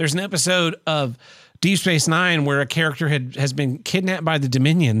 There's an episode of Deep Space Nine where a character has been kidnapped by the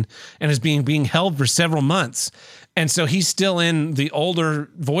Dominion and is being held for several months. And so he's still in the older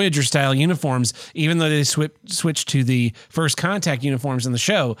Voyager style uniforms, even though they switched to the First Contact uniforms in the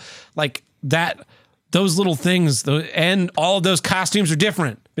show. Like that, those little things, and all of those costumes are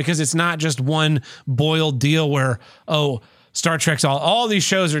different because it's not just one boiled deal where, Star Trek's all these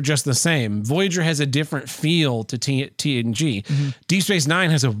shows are just the same. Voyager has a different feel to TNG. Deep Space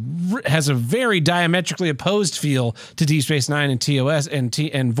Nine has a very diametrically opposed feel to Deep Space Nine and TOS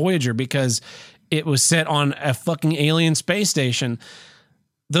and Voyager, because it was set on a fucking alien space station.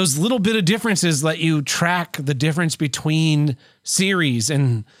 Those little bit of differences let you track the difference between series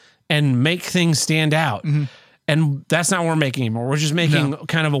and make things stand out. And that's not what we're making anymore. We're just making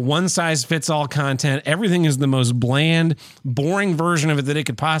kind of a one-size-fits-all content. Everything is the most bland, boring version of it that it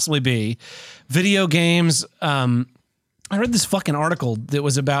could possibly be. Video games. I read this fucking article that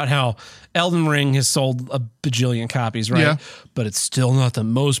was about how Elden Ring has sold a bajillion copies, right? Yeah. But it's still not the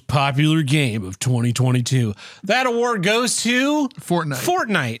most popular game of 2022. That award goes to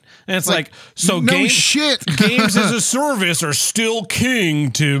Fortnite. And it's like so no shit. Games as a service are still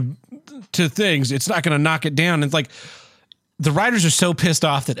king to things. It's not going to knock it down. It's like the writers are so pissed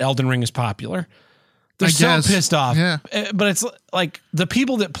off that Elden Ring is popular. They're so pissed off. Yeah. But it's like the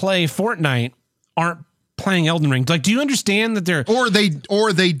people that play Fortnite aren't playing Elden Ring. Like, do you understand that they're or they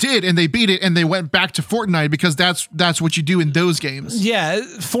did and they beat it and they went back to Fortnite because that's what you do in those games. Yeah,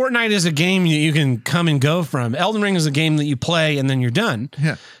 Fortnite is a game that you can come and go from. Elden Ring is a game that you play and then you're done.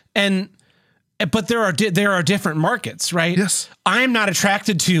 Yeah. But there are different markets, right? Yes. I'm not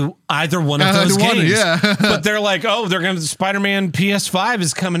attracted to either one of those games. But they're like, Spider-Man PS5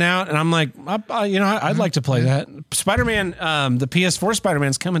 is coming out, and I'm like, I'd like to play that. Spider-Man, the PS4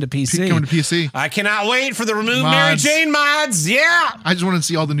 Spider-Man's coming to PC. I cannot wait for the Remove Mary Jane mods. Yeah. I just want to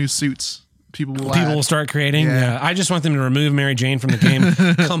see all the new suits. people will People add. will start creating. Yeah. Yeah. I just want them to remove Mary Jane from the game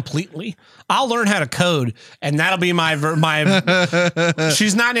completely. I'll learn how to code, and that'll be my.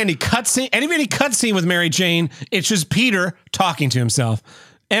 She's not in any cutscene. Any cutscene with Mary Jane. It's just Peter talking to himself.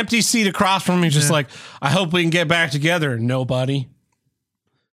 Empty seat across from me, just like, I hope we can get back together. Nobody.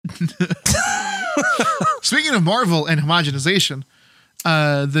 Speaking of Marvel and homogenization,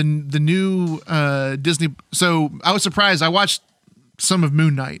 the new Disney. So I was surprised. I watched some of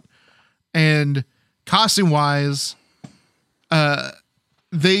Moon Knight, and costume wise, his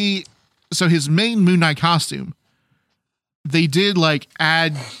main Moon Knight costume, they did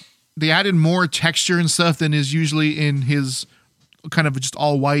they added more texture and stuff than is usually in his kind of just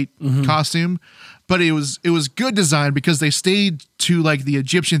all white costume. But it was good design because they stayed to like the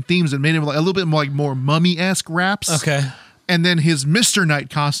Egyptian themes and made him like a little bit more mummy-esque wraps. Okay. And then his Mr. Knight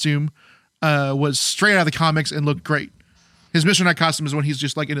costume was straight out of the comics and looked great. His Mr. Knight costume is when he's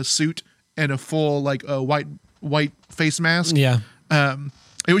just like in a suit and a full like white face mask. Yeah.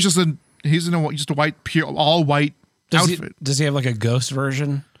 It was just he's in just a white pure all white outfit. Does he have like a ghost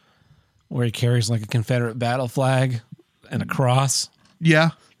version where he carries like a Confederate battle flag and a cross?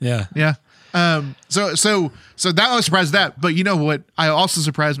 Yeah. Yeah. Yeah. So that I was surprised at that. But you know what? I also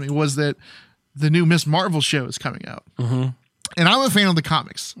surprised me was that the new Miss Marvel show is coming out, and I'm a fan of the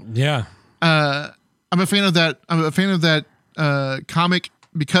comics. Yeah. I'm a fan of that. I'm a fan of that comic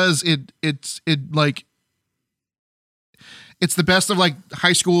because it's the best of like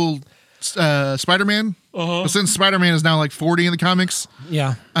high school Spider-Man. But since Spider-Man is now like 40 in the comics,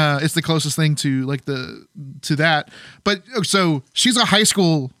 Yeah. it's the closest thing to like to that. But so she's a high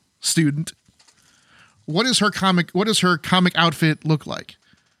school student. What does her comic outfit look like?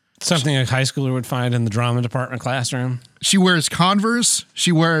 Something a high schooler would find in the drama department classroom. She wears Converse.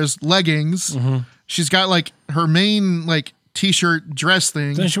 She wears leggings. She's got like her main like t-shirt dress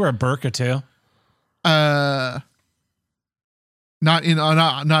thing. Doesn't she wear a burqa too? Not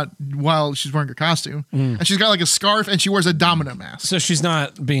while she's wearing her costume. And she's got like a scarf and she wears a domino mask. So she's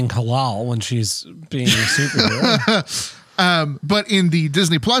not being halal when she's being a superhero. But in the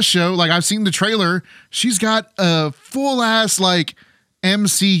Disney Plus show, like I've seen the trailer, she's got a full ass like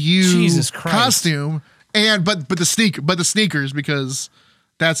MCU Jesus Christ. costume and but the sneakers because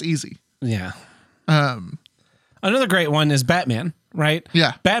that's easy. Yeah. Another great one is Batman, right?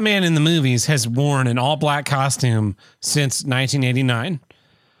 Yeah. Batman in the movies has worn an all black costume since 1989.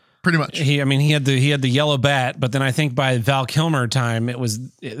 Pretty much. He had the yellow bat, but then I think by Val Kilmer time it was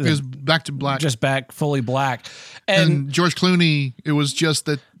back to black. just back fully black. And George Clooney, it was just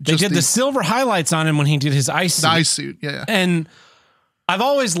that They did the silver highlights on him when he did his ice suit. the ice suit. Yeah. And I've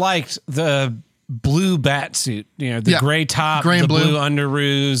always liked the blue bat suit, the gray top, Gray and the blue. blue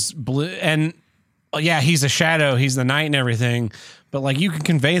underoos, blue. And he's a shadow. He's the night and everything. But like you can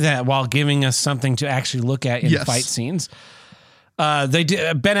convey that while giving us something to actually look at in Yes. fight scenes. They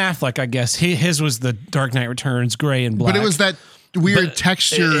did Ben Affleck, I guess. His was the Dark Knight Returns, gray and black. But it was that weird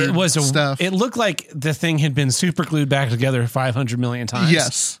texture It was stuff. It looked like the thing had been super glued back together 500 million times.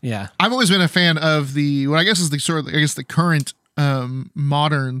 Yes. Yeah. I've always been a fan of what I guess is the current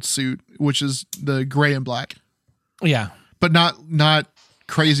modern suit, which is the gray and black, Yeah. but not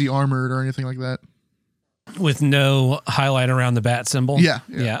crazy armored or anything like that. With no highlight around the bat symbol. Yeah.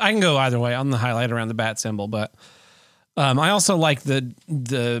 Yeah. I can go either way on the highlight around the bat symbol, but I also like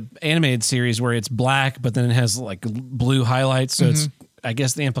the animated series where it's black, but then it has like blue highlights. So it's, I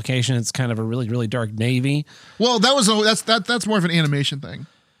guess the implication, it's kind of a really, really dark navy. Well, that's more of an animation thing.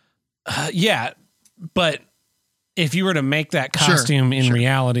 Yeah. But if you were to make that costume in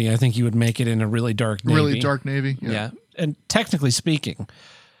reality, I think you would make it in a really dark navy. Really dark navy. Yeah. And technically speaking,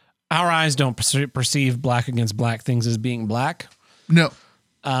 our eyes don't perceive black against black things as being black. No.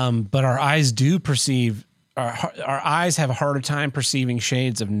 But our eyes do perceive, our eyes have a harder time perceiving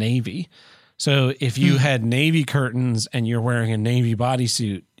shades of navy. So if you had navy curtains and you're wearing a navy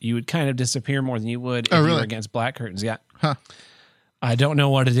bodysuit, you would kind of disappear more than you would if you were against black curtains. Yeah. Huh. I don't know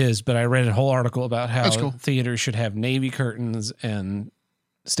what it is, but I read a whole article about how That's cool. theaters should have navy curtains and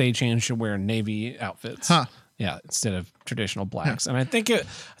stagehands should wear navy outfits. Huh. Yeah, instead of traditional blacks. And I think it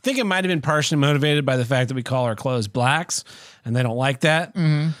might have been partially motivated by the fact that we call our clothes blacks and they don't like that.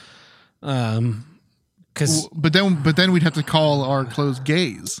 Cause But then we'd have to call our clothes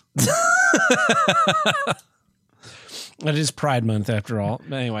gays. it is Pride Month after all.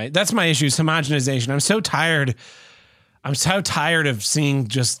 Anyway, that's my issue is homogenization. I'm so tired of seeing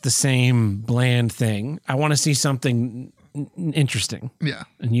just the same bland thing. I want to see something interesting. Yeah.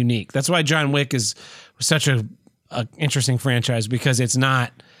 And unique. That's why John Wick was such a interesting franchise because it's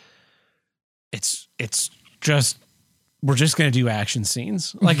just we're just going to do action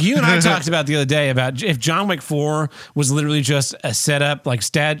scenes. Like you and I talked about the other day about if John Wick 4 was literally just a setup, like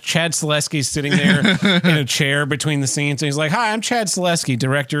Chad Stahelski sitting there in a chair between the scenes. And he's like, hi, I'm Chad Stahelski,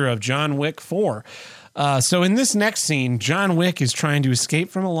 director of John Wick 4. So in this next scene, John Wick is trying to escape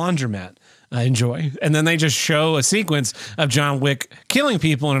from a laundromat. Enjoy. And then they just show a sequence of John Wick killing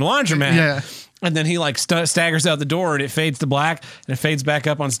people in a laundromat. Yeah. And then he like staggers out the door and it fades to black and it fades back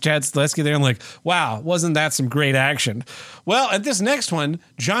up on Chad Stahelski there. I'm like, wow, wasn't that some great action? Well, at this next one,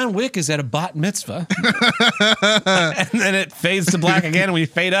 John Wick is at a bat mitzvah. And then it fades to black again and we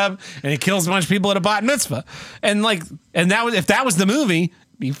fade up and he kills a bunch of people at a bat mitzvah. And like, and that was, if that was the movie,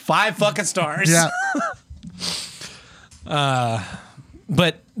 it'd be 5 fucking stars. Yeah.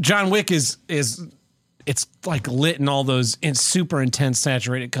 But John Wick is it's like lit in all those super intense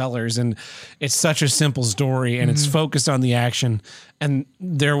saturated colors, and it's such a simple story, and it's focused on the action. And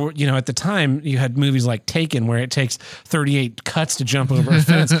there were, you know, at the time you had movies like Taken where it takes 38 cuts to jump over a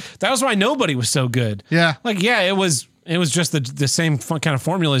fence. That was why Nobody was so good. Yeah. Like, yeah, it was just the same kind of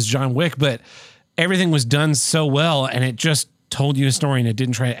formula as John Wick, but everything was done so well, and it just told you a story, and it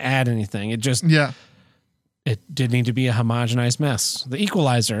didn't try to add anything. It just, it did need to be a homogenized mess. The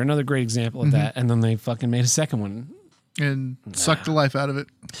Equalizer, another great example of that. And then they fucking made a second one. And sucked the life out of it.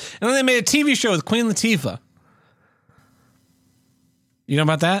 And then they made a TV show with Queen Latifah. You know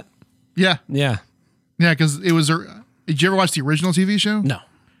about that? Yeah. Yeah. Yeah, because it was... Did you ever watch the original TV show? No.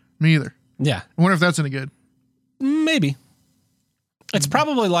 Me either. Yeah. I wonder if that's any good. Maybe. It's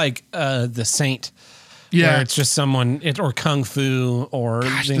probably like The Saint. Yeah. Where it's just someone, or Kung Fu, or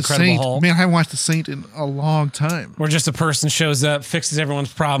The Incredible Saint. Hulk. Man, I haven't watched The Saint in a long time. Where just a person shows up, fixes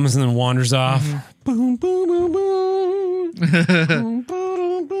everyone's problems, and then wanders off. Boom, boom, boom, boom. Boom,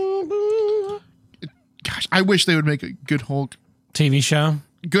 boom, boom, boom. Gosh, I wish they would make a good Hulk. TV show?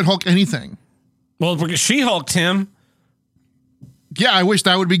 Good Hulk anything. Well, She-Hulk, Tim. Yeah, I wish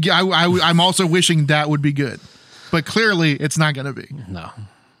that would be... I'm also wishing that would be good. But clearly, it's not going to be.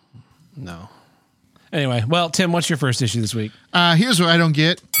 No. Anyway, well, Tim, what's your first issue this week? Here's what I don't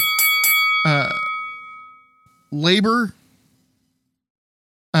get. Labor.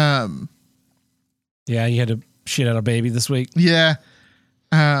 Yeah, you had to shit out a baby this week. Yeah.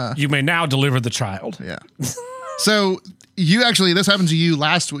 You may now deliver the child. Yeah. So you actually, this happened to you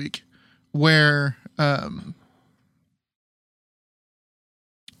last week where,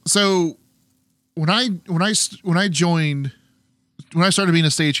 so when I started being a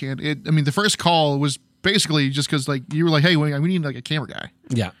stagehand, the first call was basically just because like you were like, hey, we need like a camera guy.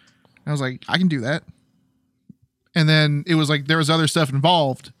 Yeah. And I was like, I can do that. And then it was like there was other stuff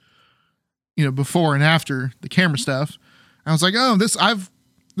involved, you know, before and after the camera stuff. I was like, oh,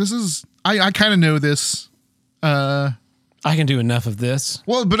 I kind of know this. I can do enough of this.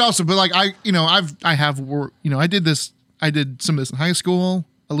 Well, but like I did some of this in high school,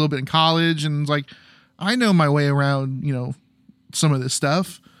 a little bit in college, and it's like I know my way around, you know, some of this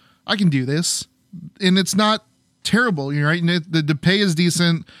stuff. I can do this, and it's not terrible. You're right. And the pay is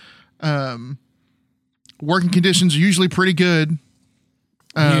decent. Working conditions are usually pretty good.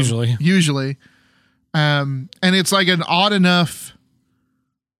 Usually. And it's like an odd enough,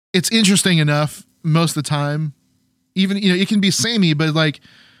 it's interesting enough most of the time. Even, you know, it can be samey, but like,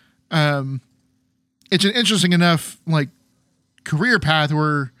 it's an interesting enough like career path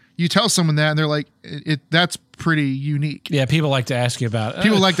where you tell someone that and they're like, that's pretty unique. Yeah. People like to ask you about it.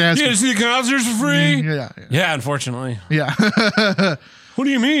 People like to ask you see concerts for free? Yeah. Unfortunately. Yeah. What do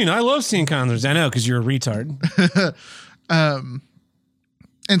you mean? I love seeing concerts. I know, because you're a retard.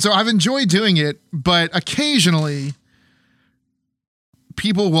 And so I've enjoyed doing it, but occasionally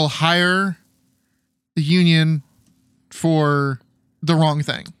people will hire the union for the wrong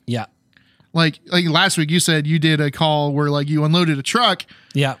thing. Yeah. Like last week you said you did a call where like you unloaded a truck.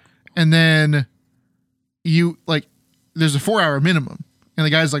 Yeah. And then you like, there's a 4-hour minimum. And the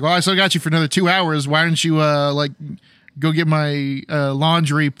guy's like, well, I still got you for another 2 hours. Why don't you like go get my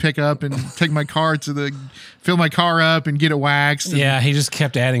laundry pickup and take my car fill my car up and get it waxed. Yeah, he just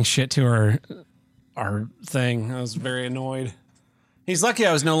kept adding shit to our thing. I was very annoyed. He's lucky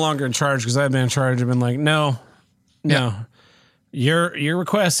I was no longer in charge, because I've been in charge. I've been like, no. Your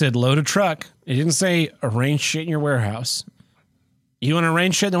request said load a truck. It didn't say arrange shit in your warehouse. You want to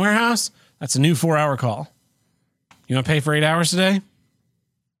arrange shit in the warehouse? That's a new 4-hour call. You want to pay for 8 hours today?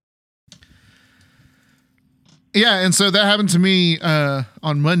 Yeah, and so that happened to me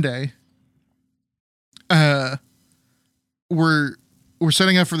on Monday. We're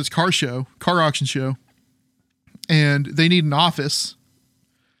setting up for this car auction show, and they need an office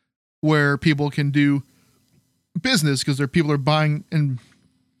where people can do business, because people are buying and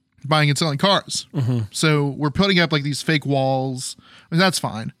buying and selling cars. So we're putting up like these fake walls. I mean, that's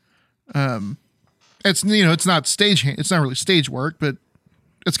fine. It's, you know, it's not it's not really stage work, but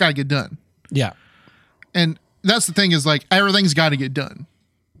it's got to get done. Yeah. And that's the thing is like everything's got to get done,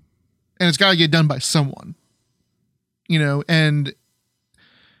 and it's got to get done by someone, you know, and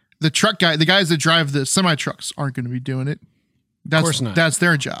the guys that drive the semi trucks aren't going to be doing it. Of course not. That's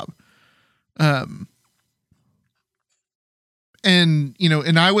their job. And you know,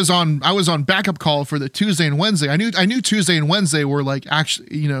 and I was on backup call for the Tuesday and Wednesday. I knew Tuesday and Wednesday were like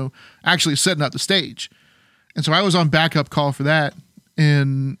actually setting up the stage. And so I was on backup call for that.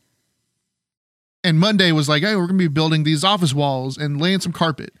 And Monday was like, hey, we're going to be building these office walls and laying some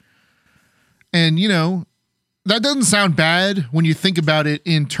carpet. And you know, that doesn't sound bad when you think about it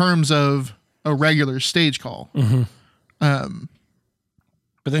in terms of a regular stage call. But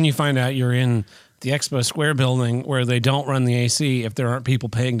then you find out you're in the Expo Square building where they don't run the AC if there aren't people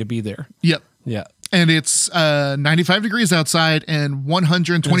paying to be there. Yep. Yeah. And it's 95 degrees outside and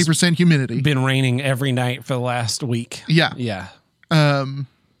 120% humidity. Been raining every night for the last week. Yeah. Yeah.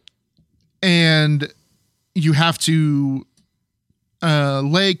 And you have to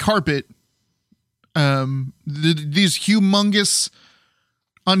lay carpet. These humongous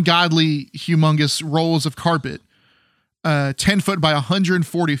rolls of carpet, 10 foot by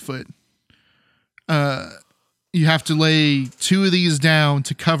 140 foot. You have to lay 2 of these down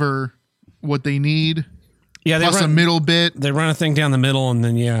to cover what they need. Yeah, plus a middle bit. They run a thing down the middle, and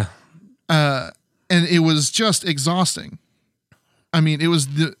then and it was just exhausting. I mean, it was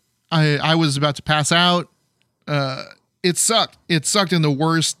I was about to pass out. It sucked. It sucked in the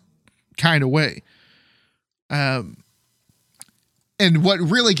worst kind of way. And what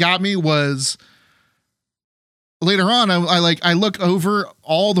really got me was later on, I look over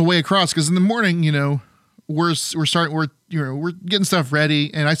all the way across because in the morning, you know, we're getting stuff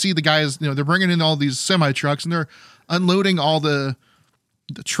ready, and I see the guys, you know, they're bringing in all these semi trucks and they're unloading all the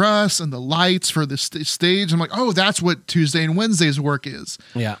truss and the lights for the stage. I'm like, oh, that's what Tuesday and Wednesday's work is.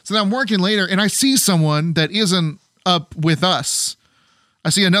 Yeah. So then I'm working later, and I see someone that isn't up with us. I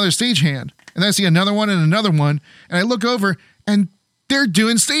see another stagehand, and then I see another one, and I look over, and they're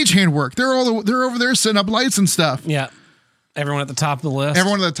doing stagehand work. They're over there setting up lights and stuff. Yeah. Everyone at the top of the list.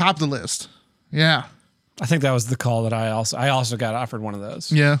 Everyone at the top of the list. Yeah. I think that was the call that I also got offered one of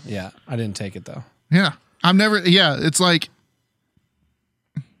those. Yeah. Yeah. I didn't take it though. Yeah. It's like,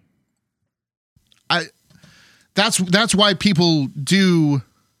 that's why people do,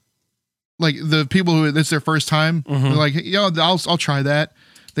 like the people who it's their first time, they're like, yo, I'll try that.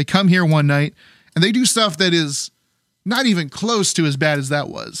 They come here one night and they do stuff that is not even close to as bad as that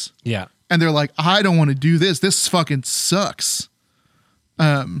was. Yeah. And they're like, I don't want to do this. This fucking sucks.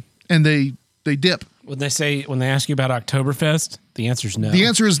 And they dip. When they ask you about Oktoberfest, the answer is no. The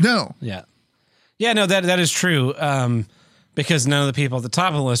answer is no. Yeah. Yeah, no, that is true. Because none of the people at the top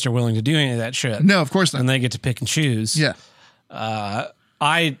of the list are willing to do any of that shit. No, of course not. And they get to pick and choose. Yeah.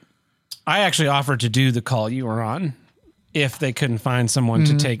 I actually offered to do the call you were on if they couldn't find someone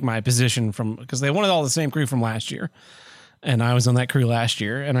to take my position because they wanted all the same crew from last year. And I was on that crew last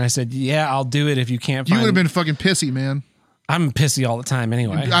year. And I said, yeah, I'll do it if you can't find. You would have been fucking pissy, man. I'm pissy all the time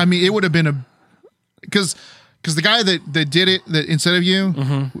anyway. I mean, it would have been because the guy that did it that instead of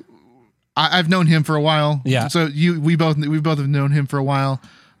you, I've known him for a while. Yeah. So we both have known him for a while.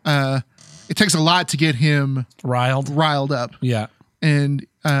 It takes a lot to get him riled up. Yeah. And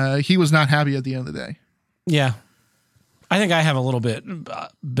he was not happy at the end of the day. Yeah. I think I have a little bit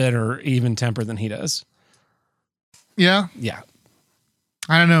better even temper than he does. Yeah. Yeah.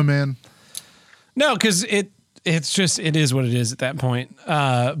 I don't know, man. No, because it is what it is at that point.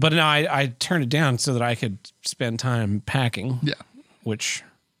 But no, I turned it down so that I could spend time packing. Yeah. Which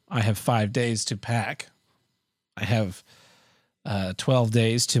I have 5 days to pack. I have 12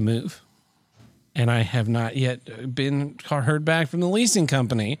 days to move. And I have not yet heard back from the leasing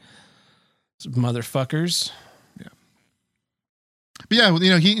company. Motherfuckers. Yeah. But yeah,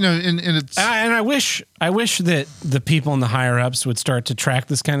 and it's and I wish that the people in the higher ups would start to track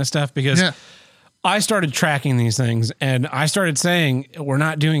this kind of stuff because I started tracking these things and I started saying we're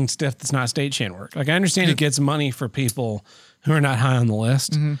not doing stuff that's not stagehand work. Like I understand it gets money for people who are not high on the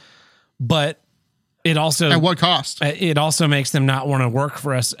list, but it also at what cost? It also makes them not want to work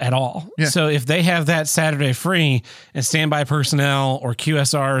for us at all. Yeah. So if they have that Saturday free and standby personnel or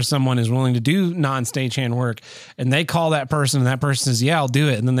QSR or someone is willing to do non-stagehand work and they call that person and that person says, yeah, I'll do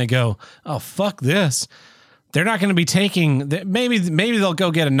it. And then they go, oh, fuck this. They're not going to be taking maybe they'll go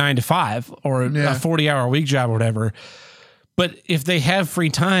get a 9 to 5 or a 40-hour week job or whatever. But if they have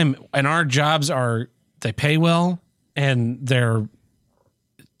free time and our jobs they pay well and they're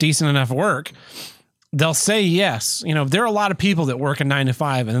decent enough work, they'll say yes. You know, there are a lot of people that work a 9 to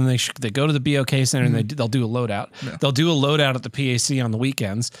 5 and then they go to the BOK center and they'll do a loadout. Yeah. They'll do a loadout at the PAC on the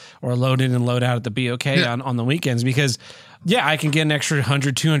weekends, or load in and load out at the BOK on the weekends, because I can get an extra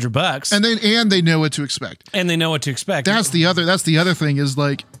 $100, $200. And they know what to expect. And they know what to expect. That's the other thing is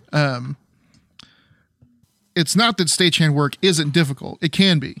like, it's not that stagehand work isn't difficult. It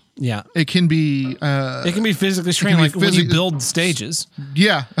can be. Yeah. It can be. It can be physically strained, like when you build stages.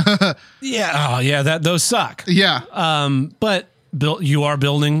 Yeah. Yeah. Oh, yeah. Those suck. Yeah. But you are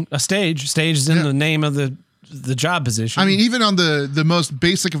building a stage. Stage is in the name of the job position. I mean, even on the most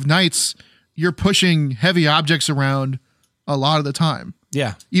basic of nights, you're pushing heavy objects around a lot of the time.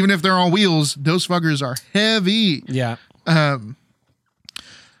 Yeah. Even if they're on wheels, those fuckers are heavy. Yeah.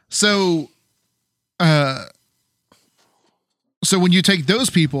 So when you take those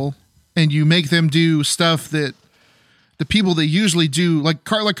people and you make them do stuff that the people that usually do, like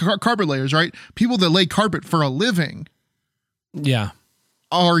carpet layers, right? People that lay carpet for a living,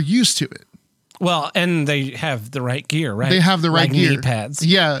 are used to it. Well, and they have the right gear, right? They have the right like gear. Knee pads.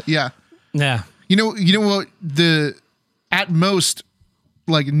 Yeah. Yeah. You know what? At most,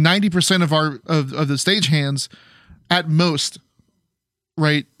 like 90% of the stagehands, at most,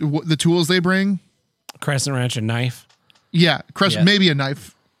 right? The tools they bring, crescent wrench, a knife. Yeah, maybe a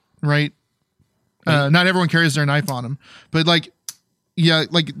knife, right? Not everyone carries their knife on them, but like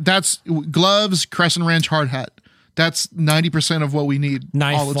that's gloves, crescent wrench, hard hat. That's 90% of what we need.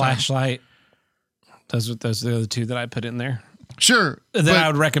 Knife, all the flashlight. Those are the other two that I put in there. Sure, that I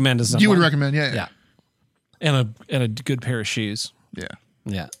would recommend to someone. You would recommend, yeah. And a good pair of shoes.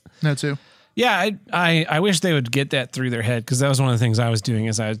 Yeah. That too. Yeah, I wish they would get that through their head, because that was one of the things I was doing.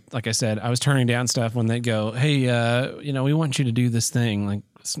 Is like I said, I was turning down stuff when they'd go, "Hey, we want you to do this thing." Like,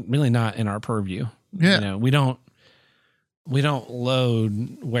 it's really not in our purview. Yeah, we don't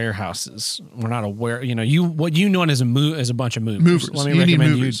load warehouses. We're not aware. What you know as a bunch of movers. Let me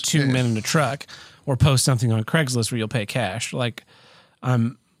recommend you 2 men in a truck, or post something on Craigslist where you'll pay cash. Like,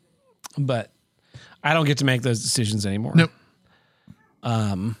 but I don't get to make those decisions anymore. Nope.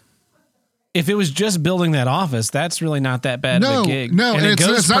 If it was just building that office, that's really not that bad of a gig. No, and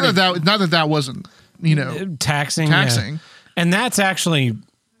it's not that wasn't, taxing. Yeah. And that's actually,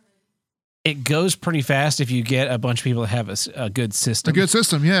 it goes pretty fast if you get a bunch of people that have a good system. A good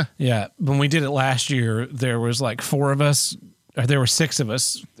system, yeah. Yeah. When we did it last year, there was like 4 of us, or there were 6 of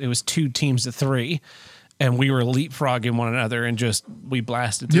us. It was 2 teams of 3. And we were leapfrogging one another and we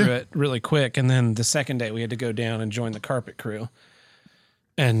blasted through it really quick. And then the second day we had to go down and join the carpet crew.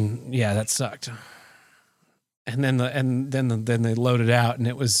 And that sucked. And then then they loaded out, and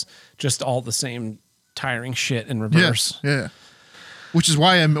it was just all the same tiring shit in reverse. Yeah. Which is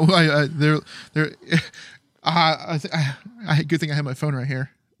why good thing I have my phone right here.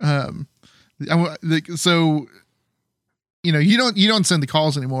 So you don't send the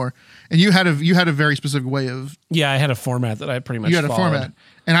calls anymore, and you had a very specific way of. Yeah, I had a format that I pretty much. You had followed. A format,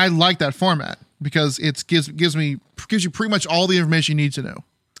 and I like that format because it gives you pretty much all the information you need to know.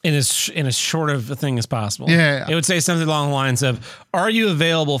 In as short of a thing as possible. Yeah. It would say something along the lines of, "Are you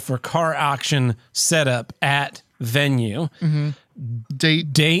available for car auction setup at venue?" Mm-hmm.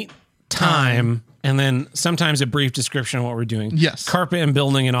 Date, time, and then sometimes a brief description of what we're doing. Yes. Carpet and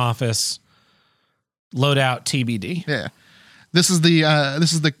building an office. Load out TBD. Yeah. This is the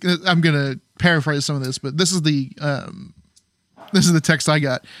I'm gonna paraphrase some of this, but this is the text I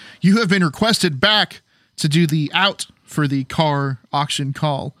got. You have been requested back to do the out for the car auction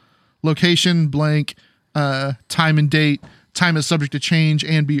call. Location blank, time and date. Time is subject to change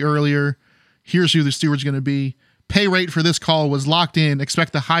and be earlier. Here's who the steward's going to be. Pay rate for this call was locked in.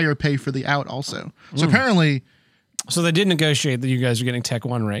 Expect the higher pay for the out also. So apparently, so they did negotiate that you guys are getting Tech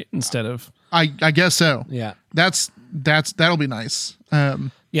 1 rate instead of. I guess so. Yeah, that'll be nice.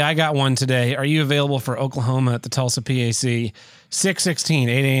 Yeah, I got one today. Are you available for Oklahoma at the Tulsa PAC? 6:16,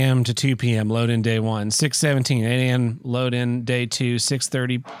 8 a.m. to 2 p.m. Load in day 1. 6:17, 8 a.m. Load in day 2.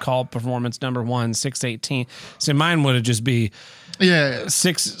 6:30 call performance number 1. 6:18. So mine would have just be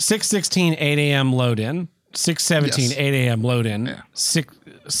 6:16, 8 a.m. load in. 6:17, 8 a.m. load in. Yeah.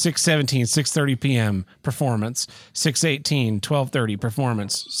 6:17, 6:30 p.m. performance. 6:18, 12:30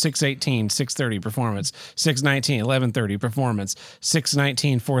 performance. 6:18, 6:30 performance. 6:19, 11:30 performance.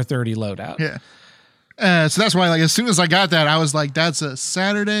 6:19, 4:30 loadout. Yeah. So that's why, like, as soon as I got that, I was like, "That's a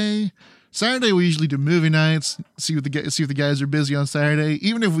Saturday." Saturday we usually do movie nights. See if the guys are busy on Saturday.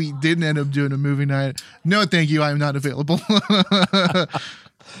 Even if we didn't end up doing a movie night, no, thank you, I am not available.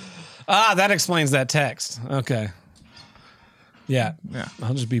 That explains that text. Okay. Yeah.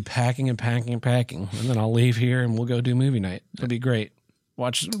 I'll just be packing and packing and packing, and then I'll leave here and we'll go do movie night. It'll be great.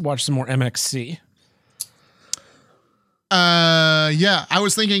 Watch some more MXC. Yeah, I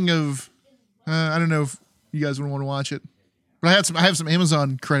was thinking of. I don't know if you guys would want to watch it, but I have some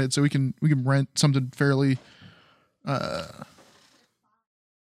Amazon credit, so we can rent something fairly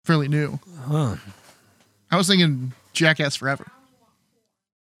new. Huh. I was thinking Jackass Forever.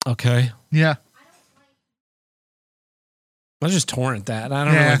 Okay. Yeah. Let's just torrent that. I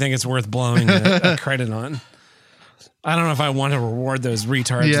don't really think it's worth blowing a credit on. I don't know if I want to reward those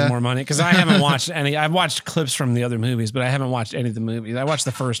retards with more money because I haven't watched any. I've watched clips from the other movies, but I haven't watched any of the movies. I watched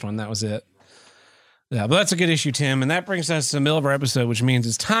the first one. That was it. Yeah, but that's a good issue, Tim. And that brings us to the middle of our episode, which means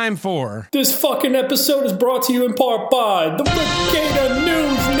it's time for... This fucking episode is brought to you in part by the Brigada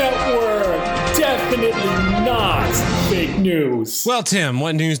News Network. Definitely not fake news. Well, Tim,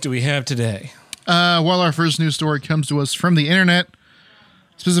 what news do we have today? Well, our first news story comes to us from the internet,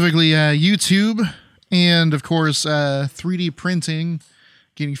 specifically YouTube, and of course 3D printing,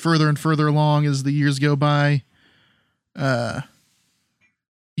 getting further and further along as the years go by.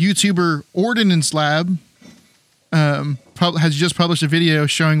 YouTuber Ordnance Lab has just published a video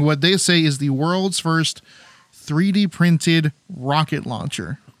showing what they say is the world's first 3D printed rocket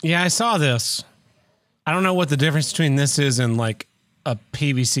launcher. Yeah, I saw this. I don't know what the difference between this is and like a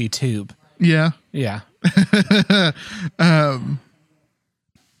PVC tube. Yeah. Yeah.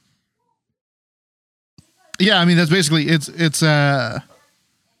 Yeah, I mean that's basically it's I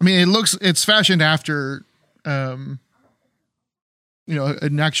mean it's fashioned after an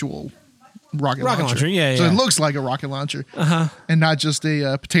actual rocket launcher. Yeah. So it looks like a rocket launcher. And not just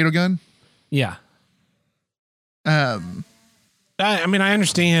a potato gun. Yeah. I mean I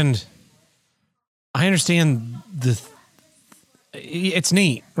understand it's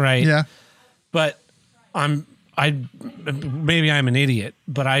neat, right? Yeah. But maybe I'm an idiot,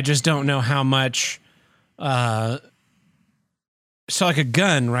 but I just don't know how much. So like a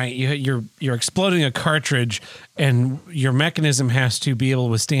gun, right? You're exploding a cartridge, and your mechanism has to be able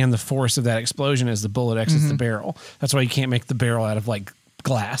to withstand the force of that explosion as the bullet exits the barrel. That's why you can't make the barrel out of like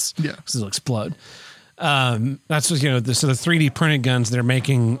glass. Yeah, because it'll explode. That's what so the 3D printed guns they're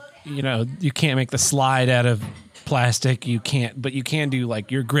making. You can't make the slide out of plastic. But you can do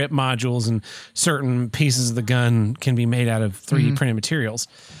like your grip modules, and certain pieces of the gun can be made out of 3D printed materials,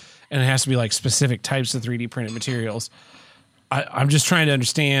 and it has to be like specific types of 3D printed materials. I'm just trying to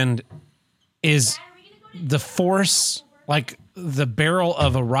understand, is the force, like the barrel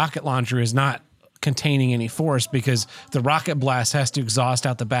of a rocket launcher is not containing any force because the rocket blast has to exhaust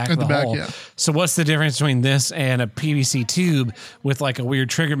out the back of the hull. Yeah. So what's the difference between this and a PVC tube with like a weird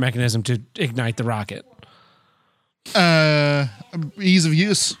trigger mechanism to ignite the rocket? Ease of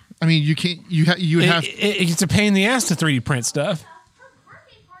use. I mean, it's a pain in the ass to 3D print stuff.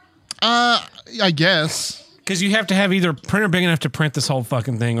 I guess. Because you have to have either a printer big enough to print this whole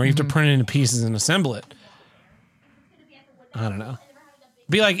fucking thing, or you have to print it into pieces and assemble it. I don't know.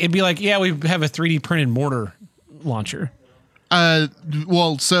 It'd be like, yeah, we have a 3D printed mortar launcher.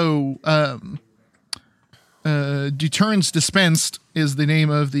 Deterrence Dispensed is the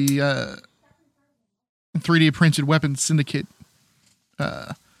name of the 3D printed weapons syndicate.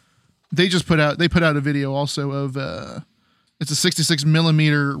 They put out a video also of it's a 66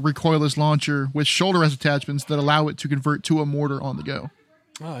 millimeter recoilless launcher with shoulder rest attachments that allow it to convert to a mortar on the go.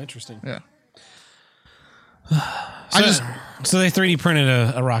 Oh, interesting. Yeah. So they 3D printed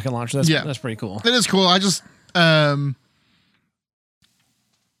a rocket launcher. That's pretty cool. That is cool. I just are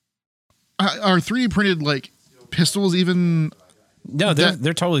 3D printed like pistols even? No,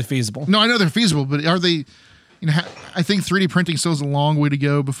 they're totally feasible. No, I know they're feasible, but are they? I think 3D printing still has a long way to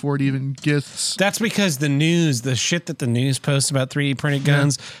go before it even gets. That's because the shit that the news posts about 3D printed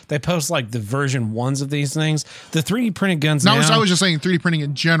guns, they post like the version 1s of these things. The 3D printed guns now. I was just saying 3D printing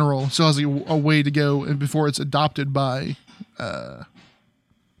in general still has a way to go and before it's adopted by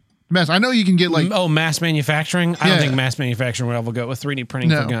mass. I know you can get like mass manufacturing. I don't think mass manufacturing will ever go with 3D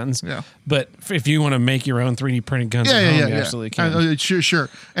printing for guns. Yeah, but if you want to make your own 3D printed guns, you absolutely can. Sure.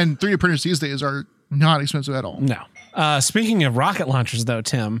 And 3D printers these days are not expensive at all. No. Speaking of rocket launchers, though,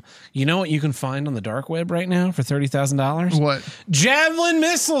 Tim, you know what you can find on the dark web right now for $30,000? What? Javelin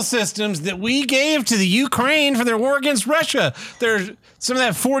missile systems that we gave to the Ukraine for their war against Russia. There's some of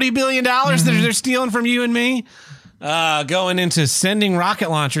that $40 billion that they're stealing from you and me. Going into sending rocket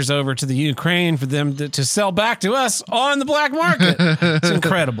launchers over to the Ukraine for them to sell back to us on the black market. It's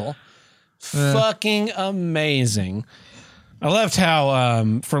incredible. Fucking amazing. I loved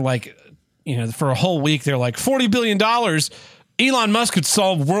how for a whole week they're like $40 billion Elon Musk could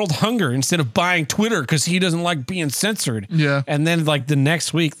solve world hunger instead of buying Twitter because he doesn't like being censored. Yeah. And then like the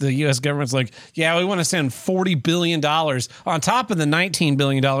next week, the U.S. government's like, yeah, we want to send $40 billion on top of the $19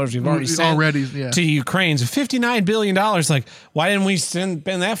 billion we've already sent to Ukraine. So $59 billion. Like, why didn't we spend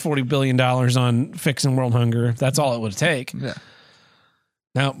that $40 billion on fixing world hunger? That's all it would take. Yeah.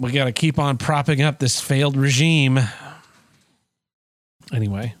 Now we got to keep on propping up this failed regime.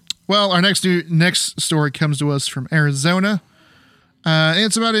 Anyway. Well, our next story comes to us from Arizona.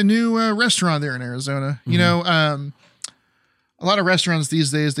 It's about a new restaurant there in Arizona. You know, a lot of restaurants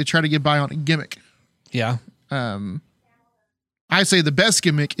these days, they try to get by on a gimmick. Yeah. I say the best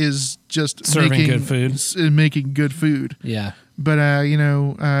gimmick is just serving good food. Making good food. Yeah. But,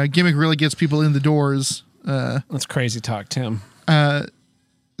 gimmick really gets people in the doors. That's crazy talk, Tim.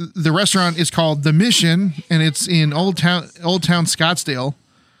 The restaurant is called The Mission, and it's in Old Town Scottsdale.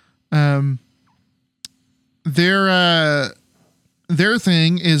 Their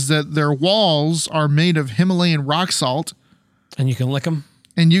thing is that their walls are made of Himalayan rock salt, and you can lick them.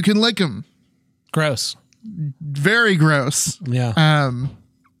 Gross. Very gross. Yeah.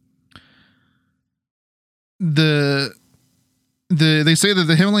 They say that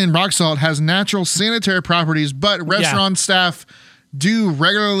the Himalayan rock salt has natural sanitary properties, but restaurant staff do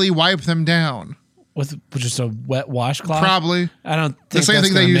regularly wipe them down with just a wet washcloth. Probably. I don't think the same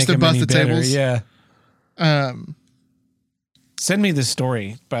thing they use to bust the tables. Yeah. Send me this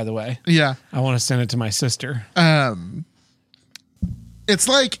story, by the way. Yeah. I want to send it to my sister. It's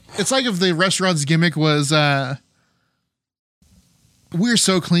like if the restaurant's gimmick was we're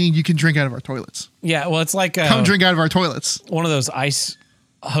so clean you can drink out of our toilets. Yeah, well, it's like come drink out of our toilets. One of those ice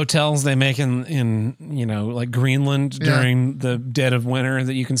hotels they make in like Greenland during the dead of winter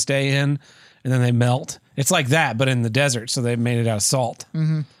that you can stay in, and then they melt. It's like that, but in the desert, so they made it out of salt.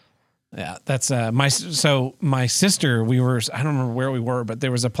 Mm-hmm. Yeah, that's my sister. I don't remember where we were, but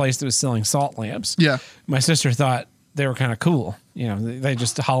there was a place that was selling salt lamps. Yeah, my sister thought they were kind of cool. They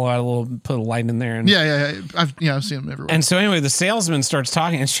just hollow out a little, put a light in there, and I've seen them everywhere. And so anyway, the salesman starts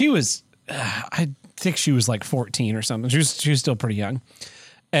talking, and she was, I think she was like 14 or something. She was still pretty young.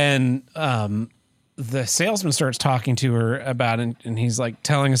 And the salesman starts talking to her about it, and he's like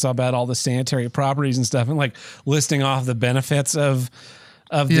telling us about all the sanitary properties and stuff, and like listing off the benefits of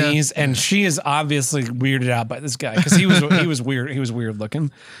these. And she is obviously weirded out by this guy because he was weird. He was weird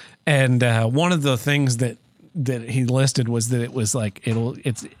looking. And one of the things that he listed was that it was like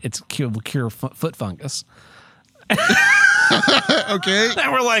it's cure foot fungus. Okay.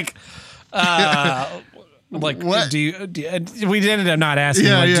 And we're like. Like, what? Do you we ended up not asking,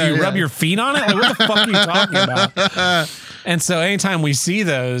 do you rub your feet on it? Like, what the fuck are you talking about? And so anytime we see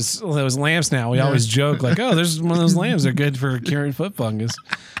those lamps now, we always joke like, oh, there's one of those lamps. They're good for curing foot fungus.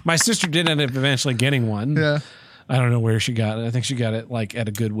 My sister did end up eventually getting one. Yeah. I don't know where she got it. I think she got it like at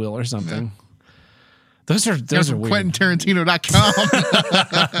a Goodwill or something. Yeah. Those are weird.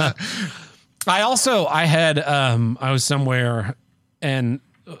 QuentinTarantino.com. I was somewhere and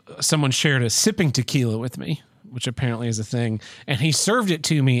someone shared a sipping tequila with me, which apparently is a thing, and he served it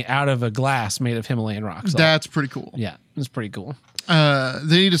to me out of a glass made of Himalayan rock salt. That's pretty cool. Yeah, it's pretty cool. They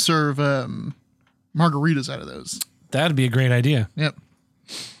need to serve margaritas out of those. That'd be a great idea. Yep.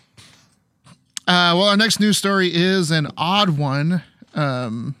 Well, our next news story is an odd one.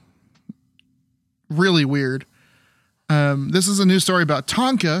 Really weird. This is a news story about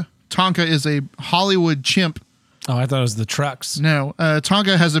Tonka. Tonka is a Hollywood chimp. Oh, I thought it was the trucks. No.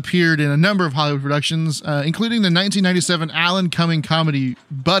 Tonka has appeared in a number of Hollywood productions, including the 1997 Alan Cumming comedy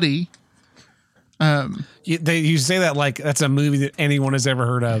Buddy. You say that like that's a movie that anyone has ever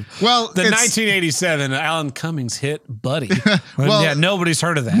heard of. Well, the 1987 Alan Cummings hit Buddy. Well, yeah, nobody's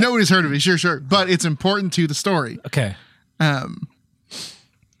heard of that. Nobody's heard of it. Sure. But it's important to the story. Okay.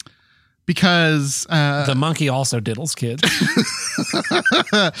 Because the monkey also diddles kids.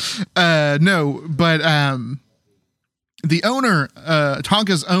 No, but the owner,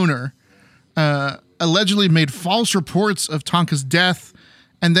 Tonka's owner, allegedly made false reports of Tonka's death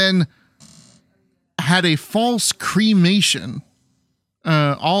and then had a false cremation,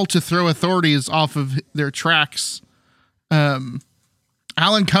 all to throw authorities off of their tracks. Alan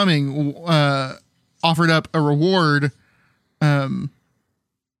Cumming offered up a reward, up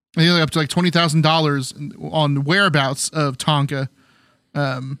to like $20,000 on the whereabouts of Tonka.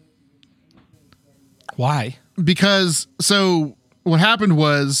 Why? Because what happened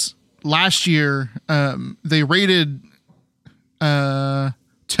was last year, they raided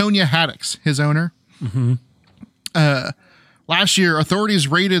Tonya Haddix, his owner. Mm-hmm. Last year, authorities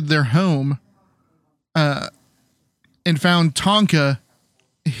raided their home and found Tonka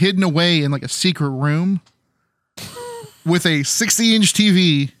hidden away in like a secret room. with a 60-inch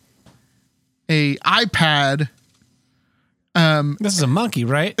TV, a iPad. This is a monkey,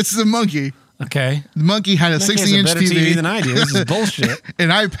 right? This is a monkey. Okay. The monkey had a 60-inch better TV than I do. This is bullshit. an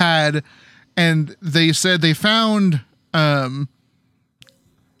iPad, and they said they found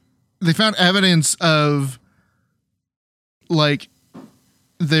evidence of like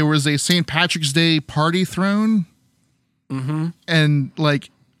there was a St. Patrick's Day party thrown, and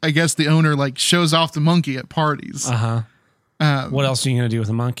like I guess the owner like shows off the monkey at parties. What else are you gonna do with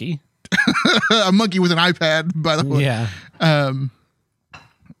a monkey? A monkey with an iPad, by the way. Yeah. I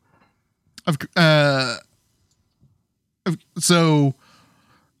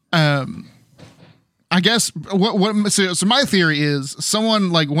guess so my theory is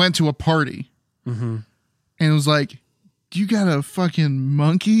someone like went to a party and was like, you got a fucking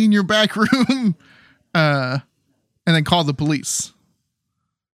monkey in your back room? And then called the police.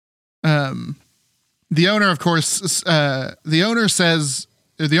 The owner, of course, the owner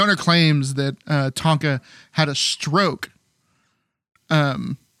claims that Tonka had a stroke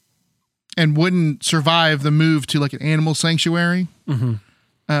and wouldn't survive the move to like an animal sanctuary.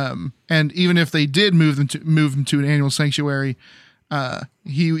 And even if they did move him to an animal sanctuary,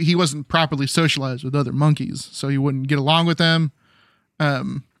 he wasn't properly socialized with other monkeys, so he wouldn't get along with them.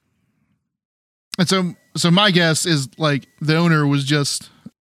 And so my guess is like the owner was just,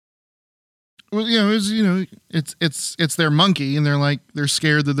 well, it's their monkey, and they're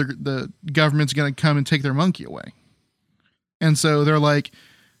scared that the government's going to come and take their monkey away, and so they're like,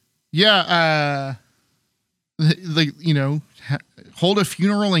 yeah, hold a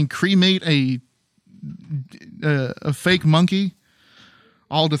funeral and cremate a fake monkey,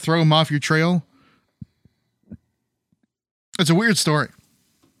 all to throw him off your trail. It's a weird story.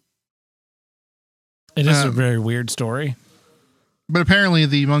 It is a very weird story. But apparently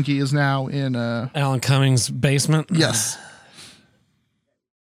the monkey is now in Alan Cummings' basement. Yes.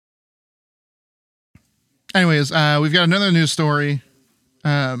 Anyways, we've got another news story.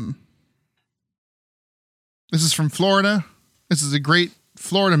 This is from Florida. This is a great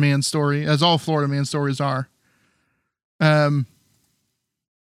Florida man story, as all Florida man stories are. In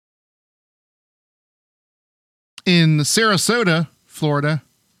Sarasota, Florida,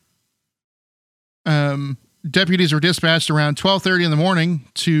 deputies were dispatched around 12:30 in the morning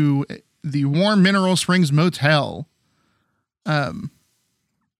to the Warm Mineral Springs Motel. The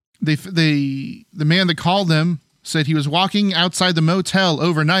man that called them said he was walking outside the motel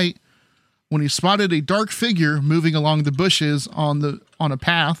overnight when he spotted a dark figure moving along the bushes on a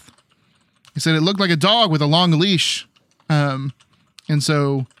path. He said it looked like a dog with a long leash. And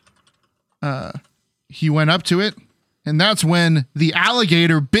so he went up to it, and that's when the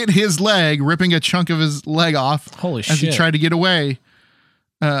alligator bit his leg, ripping a chunk of his leg off. Holy shit. As he tried to get away.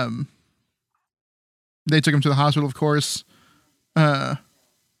 They took him to the hospital, of course. But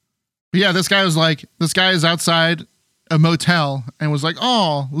yeah, this guy is outside a motel and was like,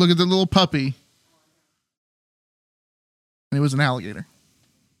 oh, look at the little puppy. And it was an alligator.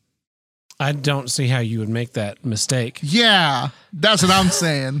 I don't see how you would make that mistake. Yeah, that's what I'm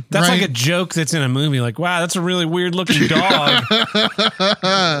saying. That's right? like a joke that's in a movie. Like, wow, that's a really weird looking dog.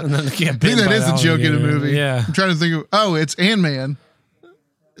 And then they get I think bitten that by is the a joke in a alligator. movie. Yeah. I'm trying to think of, it's Ant-Man.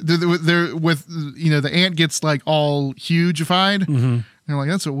 They're with, the ant gets like all huge-ified. And they're like,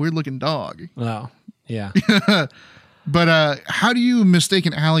 that's a weird looking dog. Oh, yeah. But how do you mistake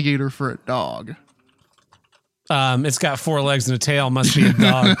an alligator for a dog? It's got 4 legs and a tail. Must be a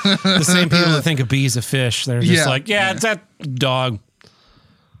dog. The same people that think a bee's a fish. They're just like, it's that dog.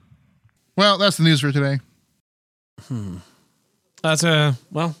 Well, that's the news for today.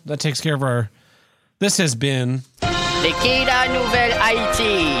 That takes care of this has been L'équipe Nouvelle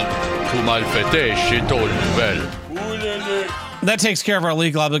Haïti. Tout mal fêté chez ton nouvelle. That takes care of our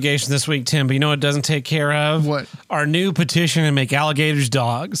legal obligations this week, Tim. But you know what it doesn't take care of? What? Our new petition to make alligators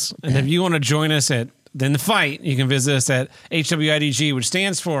dogs. And if you want to join us in the fight, you can visit us at HWIDG, which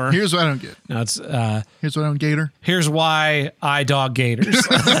stands for... Here's what I don't get. No, it's... Here's what I don't gator. Here's why I dog gators.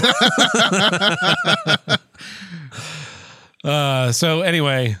 So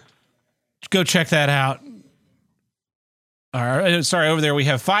anyway, go check that out. Over there we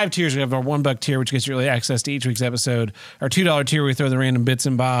have 5 tiers. We have our $1 tier, which gets you early access to each week's episode. Our $2 tier, we throw the random bits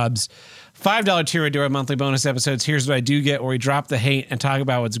and bobs. $5 tier, we do our monthly bonus episodes. Here's what I do get, where we drop the hate and talk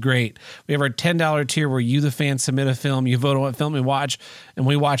about what's great. We have our $10 tier, where you, the fan, submit a film. You vote on what film we watch, and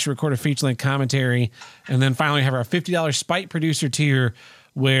we watch, record a feature-length commentary. And then finally, we have our $50 Spite Producer tier,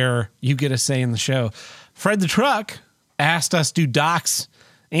 where you get a say in the show. Fred the Truck asked us to dox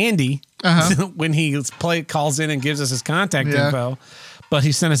Andy when he calls in and gives us his contact info. but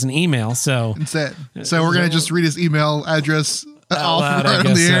he sent us an email. So instead, so we're gonna just read his email address off loud, right I on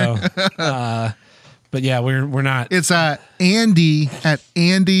guess the air. so. But yeah, we're not. It's Andy at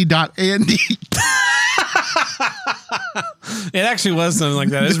Andy.Andy. It actually was something like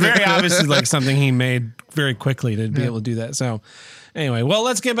that. It's very obviously like something he made very quickly to be able to do that. So anyway, well,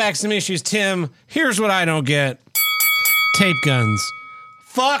 let's get back to some issues. Tim, here's what I don't get. Tape guns.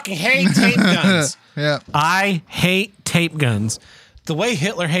 Fucking hate tape guns. Yeah. I hate tape guns. The way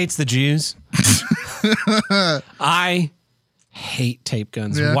Hitler hates the Jews. I hate tape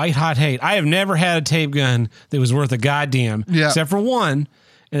guns. Yeah. White hot hate. I have never had a tape gun that was worth a goddamn. Yeah. Except for one.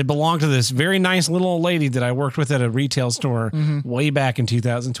 And it belonged to this very nice little old lady that I worked with at a retail store way back in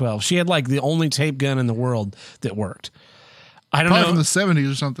 2012. She had like the only tape gun in the world that worked. I don't Probably know. from the 70s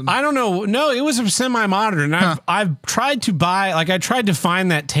or something. I don't know. No, it was a semi-modern. I've tried to buy, like I tried to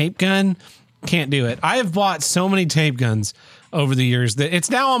find that tape gun. Can't do it. I have bought so many tape guns over the years that it's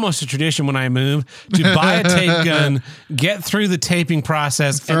now almost a tradition when I move to buy a tape gun, get through the taping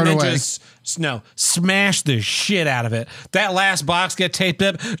process, Throw and it then away. just smash the shit out of it. That last box get taped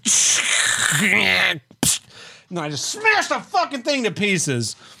up. No, I just smash the fucking thing to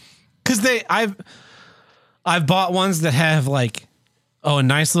pieces. Because I've bought ones that have like, a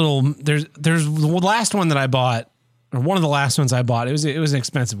nice little. There's the last one that I bought. Or one of the last ones I bought, it was an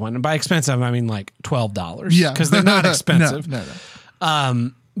expensive one. And by expensive, I mean like $12. Yeah. Because they're not expensive. No.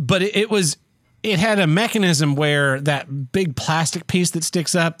 But it had a mechanism where that big plastic piece that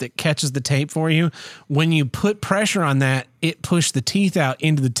sticks up that catches the tape for you, when you put pressure on that, it pushed the teeth out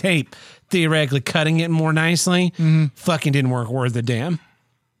into the tape, theoretically cutting it more nicely. Fucking didn't work worth a damn.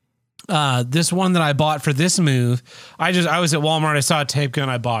 This one that I bought for this move, I was at Walmart, I saw a tape gun,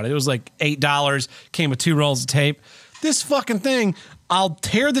 I bought it. It was like $8, came with 2 rolls of tape. This fucking thing, I'll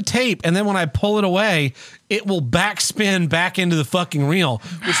tear the tape, and then when I pull it away, it will backspin back into the fucking reel,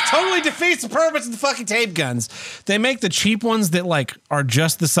 which totally defeats the purpose of the fucking tape guns. They make the cheap ones that like are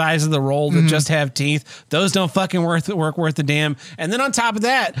just the size of the roll that just have teeth. Those don't fucking work worth a damn. And then on top of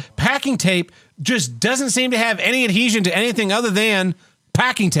that, packing tape just doesn't seem to have any adhesion to anything other than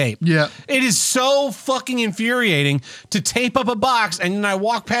packing tape. Yeah. It is so fucking infuriating to tape up a box and then I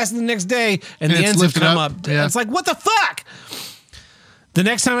walk past it the next day and the it's ends have lifted come up. up. Yeah. It's like, what the fuck? The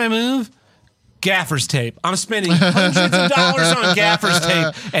next time I move, gaffer's tape. I'm spending hundreds of dollars on gaffer's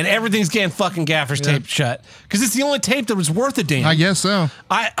tape and everything's getting fucking gaffer's tape shut. Because it's the only tape that was worth a damn. I guess so.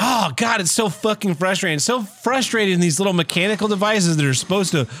 Oh God, it's so fucking frustrating. It's so frustrating, these little mechanical devices that are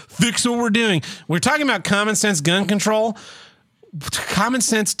supposed to fix what we're doing. We're talking about common sense gun control. Common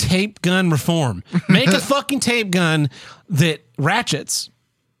sense tape gun reform. Make a fucking tape gun that ratchets.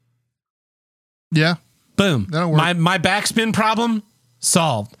 Yeah. Boom. That'll work. My backspin problem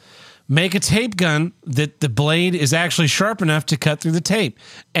solved. Make a tape gun that the blade is actually sharp enough to cut through the tape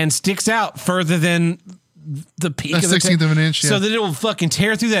and sticks out further than the peak A of the 16th tape, of an inch, so yeah. that it will fucking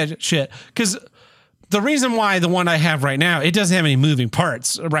tear through that shit. Because the reason why the one I have right now, it doesn't have any moving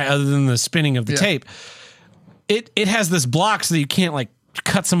parts, right, other than the spinning of the tape. It has this block so that you can't like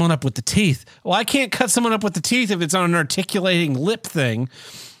cut someone up with the teeth. Well, I can't cut someone up with the teeth if it's on an articulating lip thing.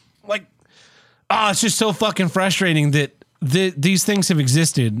 Like, it's just so fucking frustrating that these things have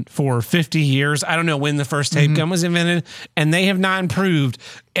existed for 50 years. I don't know when the first tape gun was invented, and they have not improved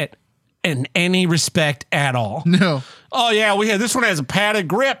in any respect at all. No. Oh yeah, this one has a padded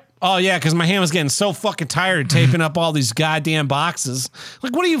grip. Oh yeah, because my hand was getting so fucking tired taping up all these goddamn boxes.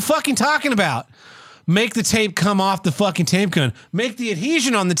 Like, what are you fucking talking about? Make the tape come off the fucking tape gun. Make the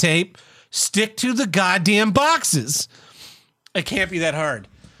adhesion on the tape stick to the goddamn boxes. It can't be that hard.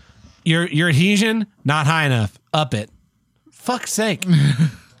 Your adhesion, not high enough. Up it. Fuck's sake.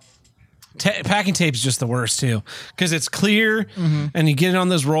 Packing tape is just the worst too, because it's clear and you get it on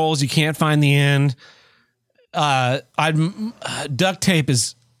those rolls. You can't find the end. Duct tape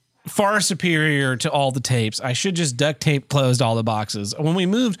is far superior to all the tapes. I should just duct tape closed all the boxes. When we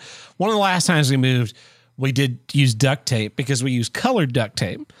moved, one of the last times we moved, we did use duct tape because we used colored duct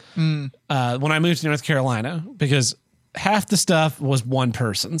tape. When I moved to North Carolina, because half the stuff was one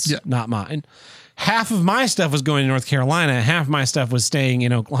person's, not mine. Half of my stuff was going to North Carolina. Half of my stuff was staying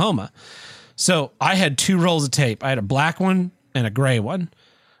in Oklahoma. So I had 2 rolls of tape. I had a black one and a gray one,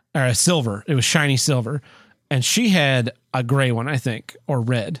 or a silver. It was shiny silver. And she had a gray one, I think, or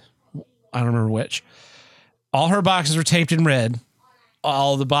red. I don't remember which. All her boxes were taped in red.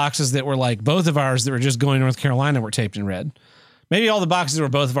 All the boxes that were like both of ours that were just going to North Carolina were taped in red. Maybe all the boxes that were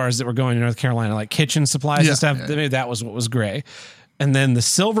both of ours that were going to North Carolina, like kitchen supplies and stuff, maybe that was what was gray. And then the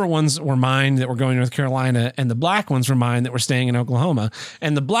silver ones were mine that were going to North Carolina, and the black ones were mine that were staying in Oklahoma.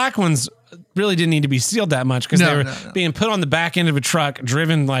 And the black ones really didn't need to be sealed that much because they were being put on the back end of a truck,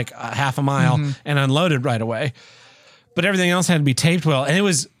 driven like a half a mile, and unloaded right away. But everything else had to be taped well. And it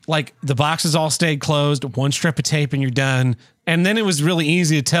was like the boxes all stayed closed, one strip of tape and you're done. And then it was really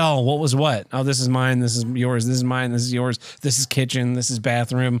easy to tell what was what. Oh, this is mine. This is yours. This is mine. This is yours. This is kitchen. This is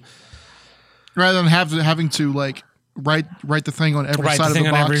bathroom. Rather than having to like write the thing on every side of the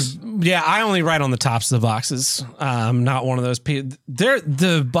box. Yeah, I only write on the tops of the boxes. I'm not one of those people.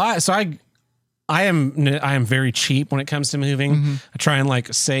 So I am very cheap when it comes to moving. I try and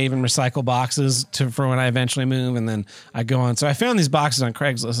like save and recycle boxes for when I eventually move, and then I go on. So I found these boxes on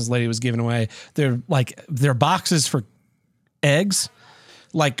Craigslist. This lady was giving away. They're boxes for eggs,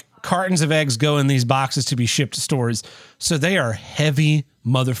 like cartons of eggs go in these boxes to be shipped to stores. So they are heavy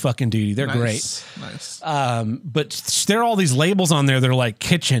motherfucking duty. They're great. Nice. But there are all these labels on there that are like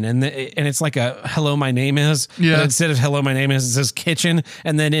kitchen, and it's like a hello, my name is. Yeah. But instead of hello, my name is, it says kitchen,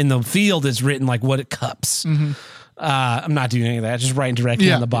 and then in the field it's written like what it cups. I'm not doing any of that. Just writing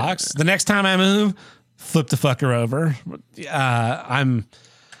directly on the box. The next time I move, flip the fucker over.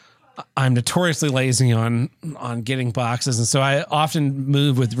 I'm notoriously lazy on getting boxes, and so I often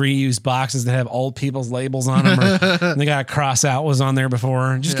move with reused boxes that have old people's labels on them, or they got a cross out was on there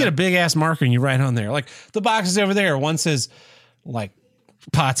before. Just get a big ass marker and you write on there. Like the boxes over there, one says like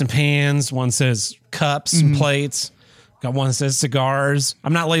pots and pans, one says cups and plates. Got one that says cigars.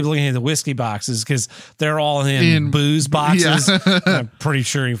 I'm not labeling any of the whiskey boxes because they're all in booze boxes. Yeah. I'm pretty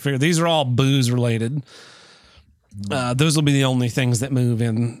sure you figure these are all booze related. Those will be the only things that move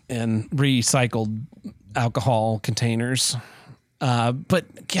in recycled alcohol containers. But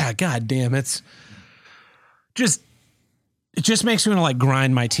yeah, goddamn, it just makes me want to like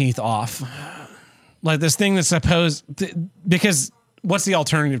grind my teeth off. Like this thing that's because what's the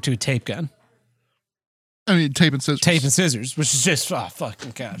alternative to a tape gun? I mean, tape and scissors. Tape and scissors, which is just,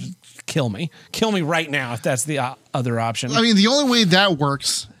 fucking God, kill me. Kill me right now if that's the other option. I mean, the only way that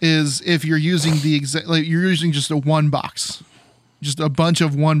works is if you're using you're using just a one box. Just a bunch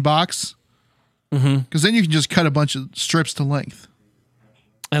of one box. Because then you can just cut a bunch of strips to length.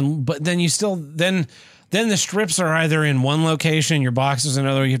 But then you still, then the strips are either in one location, your boxes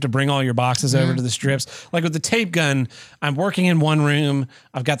another. You have to bring all your boxes over to the strips. Like with the tape gun, I'm working in one room.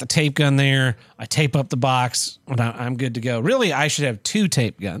 I've got the tape gun there. I tape up the box, and I'm good to go. Really, I should have two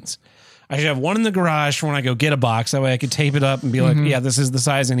tape guns. I should have one in the garage for when I go get a box. That way I could tape it up and be like, yeah, this is the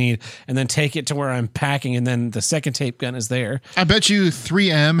size I need, and then take it to where I'm packing, and then the second tape gun is there. I bet you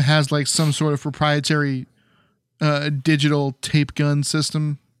 3M has like some sort of proprietary digital tape gun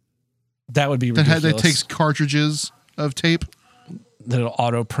system. That would be ridiculous. That takes cartridges of tape. That'll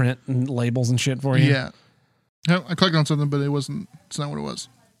auto print and labels and shit for you. Yeah. I clicked on something, but it's not what it was.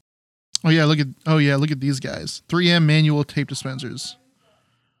 Oh yeah, look at these guys. 3M manual tape dispensers.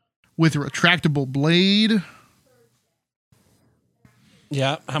 With a retractable blade.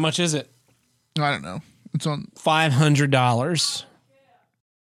 Yeah. How much is it? I don't know. It's on $500.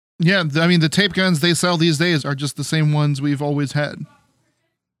 Yeah, I mean the tape guns they sell these days are just the same ones we've always had.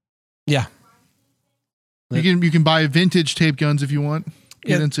 Yeah. You can buy vintage tape guns if you want.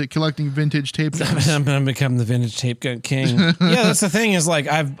 Get into collecting vintage tape guns. I'm going to become the vintage tape gun king. Yeah, that's the thing is like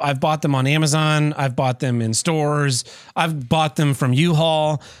I've bought them on Amazon. I've bought them in stores. I've bought them from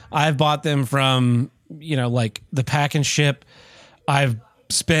U-Haul. I've bought them from, like the pack and ship. I've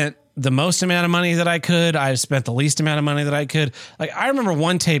spent the most amount of money that I could. I've spent the least amount of money that I could. Like I remember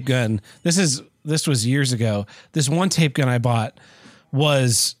one tape gun. This was years ago. This one tape gun I bought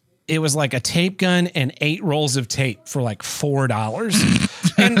it was like a tape gun and 8 rolls of tape for like $4.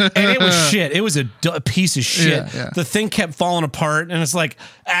 and it was shit. It was a piece of shit. Yeah. The thing kept falling apart, and it's like,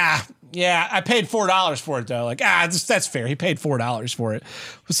 yeah, I paid $4 for it though. Like, that's fair. He paid $4 for it.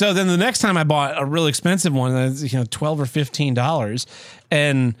 So then the next time I bought a really expensive one, $12 or $15,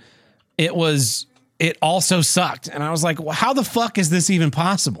 and it also sucked. And I was like, well, how the fuck is this even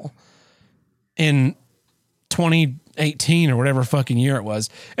possible? In 2018 or whatever fucking year it was.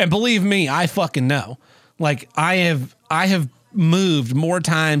 And believe me, I fucking know. Like I have moved more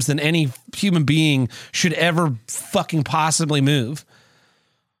times than any human being should ever fucking possibly move.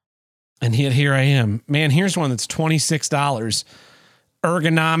 And yet here I am. Man, here's one that's $26.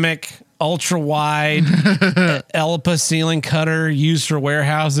 Ergonomic, ultra wide, Elipa ceiling cutter used for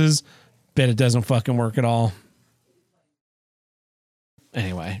warehouses. Bet it doesn't fucking work at all.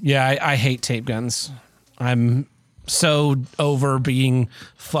 Anyway, yeah, I hate tape guns. I'm so over being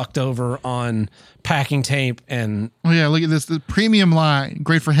fucked over on packing tape and. Oh yeah, look at this. The premium line,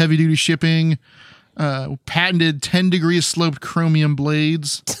 great for heavy duty shipping. patented 10 degrees sloped chromium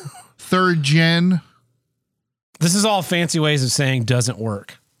blades, 3rd gen. This is all fancy ways of saying doesn't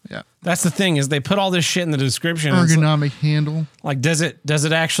work. Yeah. That's the thing is they put all this shit in the description. It's Ergonomic handle. like, does it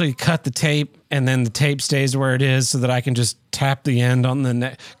actually cut the tape and then the tape stays where it is so that I can just tap the end on the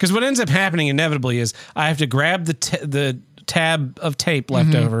neck? Because what ends up happening inevitably is I have to grab the tab of tape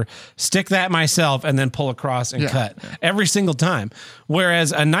left over, stick that myself, and then pull across and cut every single time.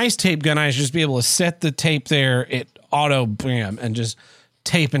 Whereas a nice tape gun, I should just be able to set the tape there, it auto bam, and just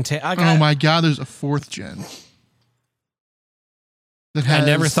tape and tape. Oh my God, there's a 4th gen. That has I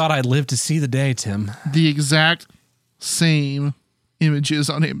never thought I'd live to see the day, Tim. the exact same images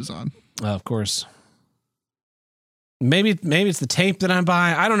on Amazon. Of course. Maybe it's the tape that I'm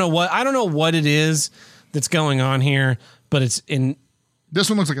buying. I don't know what it is that's going on here, but it's This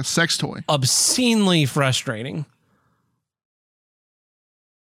one looks like a sex toy. obscenely frustrating.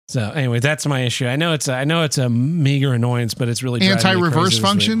 So anyway, that's my issue. I know it's a meager annoyance, but it's really driving me Anti-reverse crazy this week.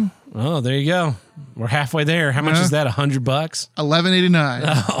 function, Oh, there you go. We're halfway there. How much is that? $100? $11.89.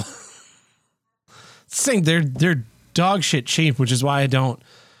 Oh, saying they're dog shit cheap, which is why I don't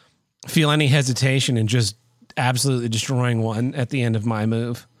feel any hesitation in just absolutely destroying one at the end of my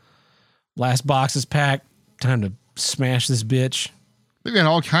move. Last box is packed. Time to smash this bitch. They've got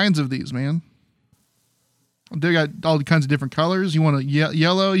all kinds of these, man. They got all kinds of different colors. You want a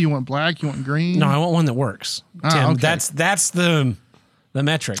yellow, you want black, you want green. No, I want one that works. Tim, okay. that's the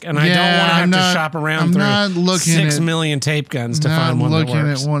metric, and I don't want to have to shop around through 6 million tape guns to find one that works. I'm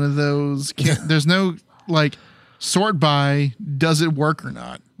looking at one of those. There's no like sort by does it work or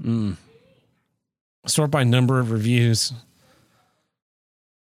not. Sort by number of reviews.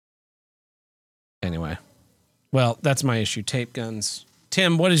 Anyway, well, that's my issue. Tape guns.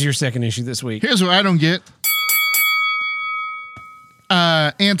 Tim, what is your second issue this week? Here's what I don't get.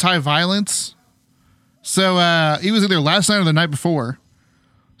 Anti-violence. So it was either last night or the night before.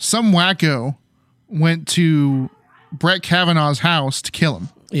 Some wacko went to Brett Kavanaugh's house to kill him.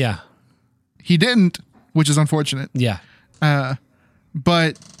 Yeah. He didn't, which is unfortunate. Yeah.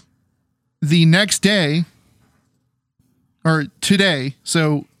 But the next day, or today,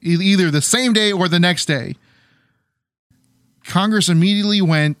 so either the same day or the next day, Congress immediately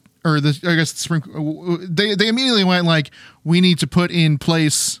went, or the Supreme, they immediately went like, we need to put in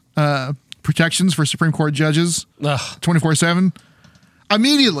place protections for Supreme Court judges 24/7.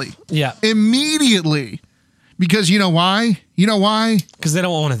 Immediately. Yeah. Immediately. Because you know why? You know why? Because they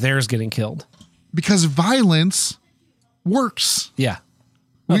don't want one of theirs getting killed. Because violence works. Yeah.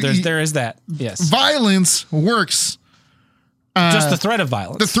 Well, there is that. Yes. Violence works. Just the threat of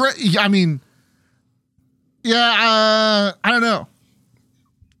violence. The threat, I mean, I don't know.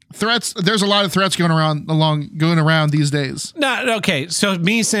 Threats, there's a lot of threats going around these days. No, okay. So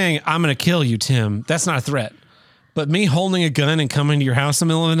me saying I'm going to kill you, Tim, that's not a threat. But me holding a gun and coming to your house in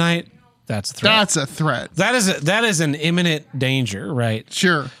the middle of the night, that's a threat. That's a threat. That is an imminent danger, right?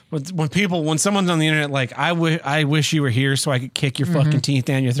 Sure. When someone's on the internet like, I wish you were here so I could kick your fucking teeth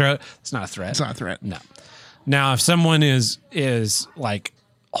down your throat, it's not a threat. It's not a threat. No. Now, if someone is like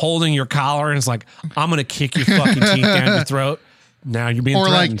holding your collar and it's like, I'm going to kick your fucking teeth down your throat, now you're being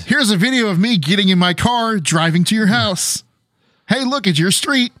threatened. Like, here's a video of me getting in my car, driving to your house. Hey, look, it's your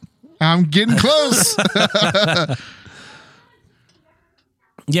street. I'm getting close.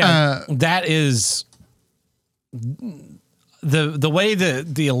 Yeah, that is the way the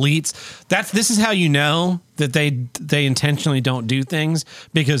elites. This is how you know that they intentionally don't do things,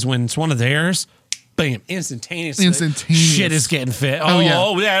 because when it's one of theirs, bam, instantaneously, shit is getting fit. Oh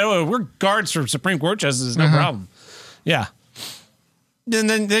yeah, we're guards for Supreme Court justices, no problem. Yeah.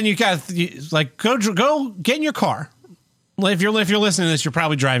 Then you got like go get in your car. If you're listening to this, you're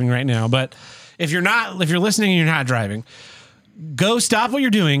probably driving right now. But if you're listening and you're not driving, go stop what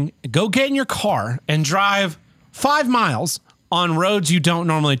you're doing. Go get in your car and drive 5 miles on roads you don't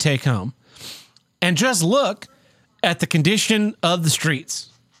normally take home, and just look at the condition of the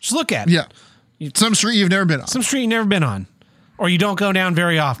streets. Just look at it. Yeah, some street you've never been on. Some street you've never been on, or you don't go down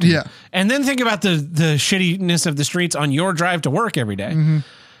very often. Yeah. And then think about the shittiness of the streets on your drive to work every day.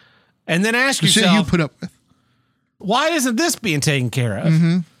 And then ask yourself, shit you put up with. Why isn't this being taken care of?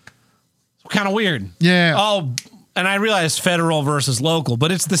 It's kind of weird. Yeah. Oh, and I realize federal versus local,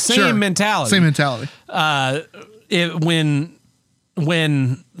 but it's the same mentality. Same mentality.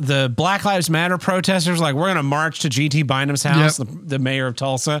 When the Black Lives Matter protesters were like, we're going to march to G.T. Bynum's house, the mayor of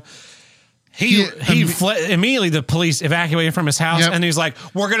Tulsa. He fled immediately. The police evacuated from his house, and he's like,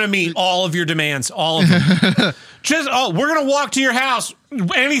 "We're gonna meet all of your demands, all of them. We're gonna walk to your house.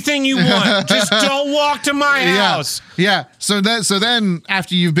 Anything you want, just don't walk to my house." Yeah. So then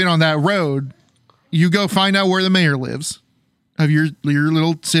after you've been on that road, You go find out where the mayor lives of your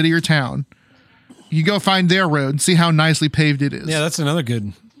little city or town. You go find their road and see how nicely paved it is. Yeah, that's another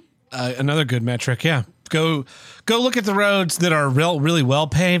good metric. Yeah, go look at the roads that are really well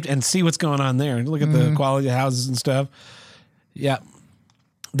paved and see what's going on there. Look at the quality of houses and stuff. Yeah,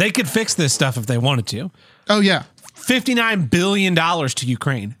 they could fix this stuff if they wanted to. Oh yeah, $59 billion to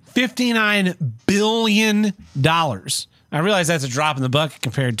Ukraine. $59 billion. I realize that's a drop in the bucket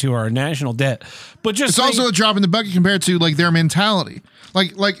compared to our national debt, but just it's also a drop in the bucket compared to like their mentality.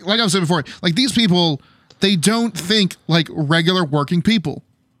 Like I was saying before, like these people, they don't think like regular working people,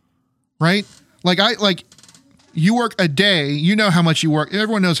 right? Like you work a day, you know how much you work.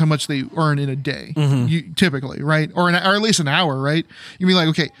 Everyone knows how much they earn in a day, you typically, right? Or at least an hour, right? You'd be like,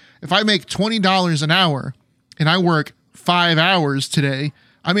 okay, if I make $20 an hour and I work 5 hours today,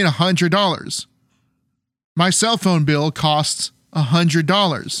 I mean $100. My cell phone bill costs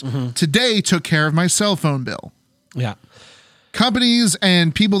 $100. Today took care of my cell phone bill. Yeah. Companies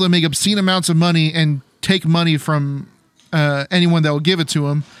and people that make obscene amounts of money and take money from anyone that will give it to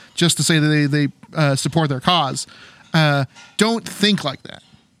them just to say that they support their cause don't think like that.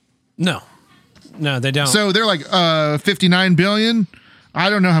 No, they don't. So they're like 59 billion. I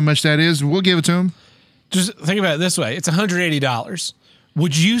don't know how much that is. We'll give it to them. Just think about it this way. It's $180.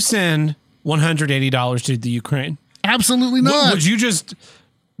 Would you send $180 to the Ukraine? Absolutely not. Would you just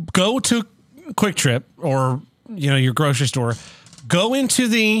go to Quick Trip or your grocery store, go into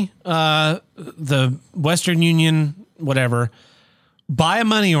the Western Union, whatever, buy a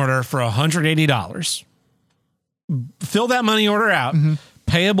money order for $180, fill that money order out,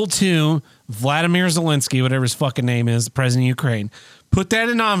 payable to Vladimir Zelensky, whatever his fucking name is, the president of Ukraine. Put that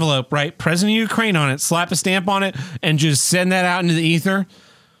in an envelope, right? President of Ukraine on it, slap a stamp on it, and just send that out into the ether.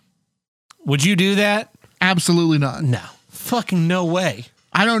 Would you do that? Absolutely not. No. Fucking no way.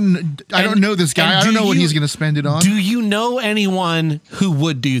 I don't know this guy. I don't know what he's going to spend it on. Do you know anyone who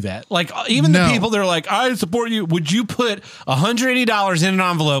would do that? Like even the people that are like, I support you. Would you put $180 in an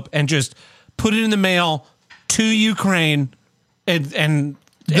envelope and just put it in the mail to Ukraine? And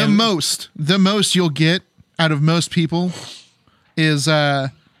the most you'll get out of most people is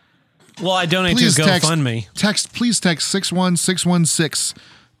well, I donate to GoFundMe. Please text 61616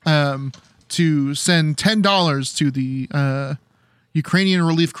 to send $10 to the Ukrainian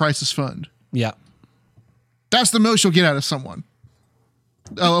Relief Crisis Fund. Yeah. That's the most you'll get out of someone.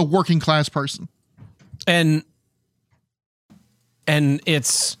 A working class person. And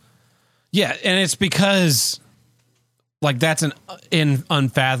it's because like that's an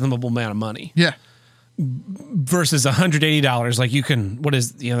unfathomable amount of money. Yeah. Versus $180. Like you can,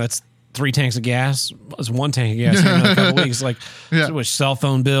 that's 3 tanks of gas. It's 1 tank of gas in a couple weeks. Like, which cell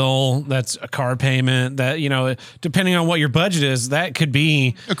phone bill, that's a car payment. That depending on what your budget is, that could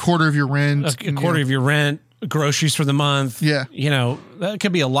be a quarter of your rent. A quarter of your rent, groceries for the month. Yeah, that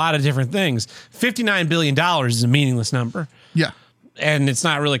could be a lot of different things. $59 billion is a meaningless number. Yeah, and it's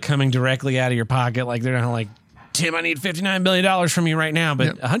not really coming directly out of your pocket. Like they're not like, Tim, I need $59 billion from you right now.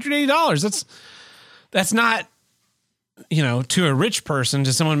 But $180, that's not. To a rich person,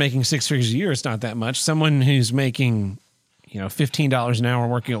 to someone making 6 figures a year, it's not that much. Someone who's making, $15 an hour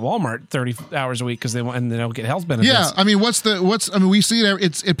working at Walmart 30 hours a week because they don't get health benefits. Yeah, I mean, we see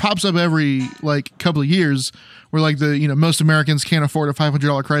it. It pops up every like couple of years where like most Americans can't afford a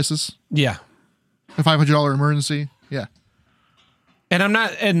 $500 crisis. Yeah, a $500 emergency. Yeah,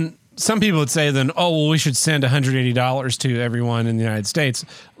 and some people would say then, oh, well, we should send $180 to everyone in the United States.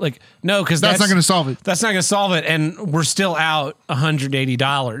 Like, no, because that's not going to solve it. That's not going to solve it. And we're still out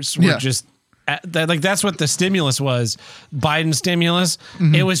 $180. We're just that's what the stimulus was. Biden stimulus.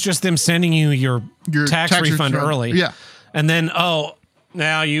 It was just them sending you your tax refund early. Yeah. And then,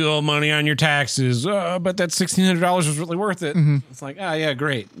 now you owe money on your taxes. But that $1,600 was really worth it. It's like, oh, yeah,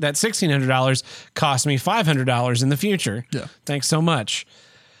 great. That $1,600 cost me $500 in the future. Yeah. Thanks so much.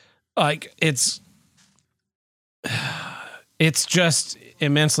 Like it's just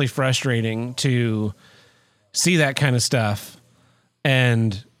immensely frustrating to see that kind of stuff,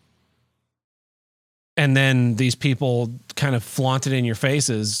 and then these people kind of flaunt it in your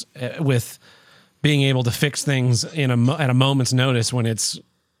faces with being able to fix things at a moment's notice when it's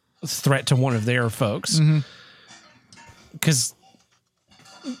a threat to one of their folks. Because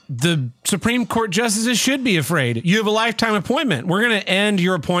the Supreme Court justices should be afraid. You have a lifetime appointment. We're going to end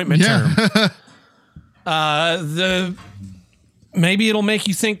your appointment term. Maybe it'll make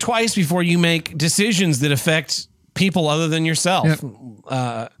you think twice before you make decisions that affect people other than yourself.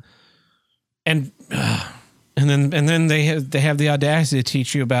 Yep. And then they have the audacity to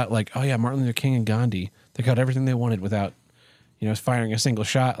teach you about like, oh yeah, Martin Luther King and Gandhi. They got everything they wanted without, firing a single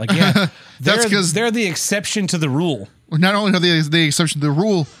shot. Like, yeah, That's 'cause- they're the exception to the rule. Not only are they the exception to the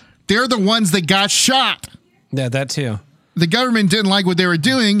rule, they're the ones that got shot. Yeah, that too. The government didn't like what they were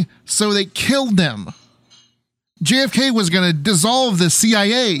doing, so they killed them. JFK was going to dissolve the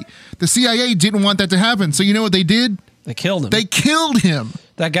CIA. The CIA didn't want that to happen. So you know what they did? They killed him. They killed him.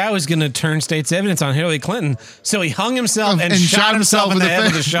 That guy was going to turn state's evidence on Hillary Clinton, so he hung himself and shot himself in the head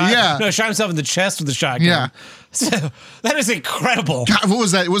with a shotgun. Yeah. No, shot himself in the chest with a shotgun. Yeah. So that is incredible. God, what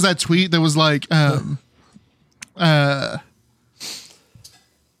was that? What was that tweet that was like, oh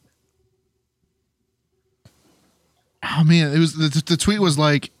man, it was the tweet was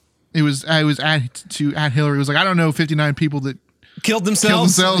like, I was at Hillary. It was like, I don't know, 59 people that Killed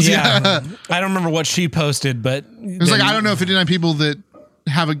themselves. Yeah. I don't remember what she posted, but it was like, I don't know, 59 people that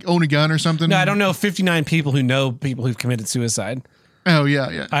own a gun or something. No, I don't know 59 people who know people who've committed suicide. Oh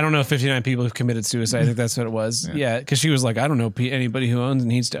yeah. I don't know 59 people who've committed suicide. I think that's what it was. Yeah, because she was like, I don't know anybody who owns and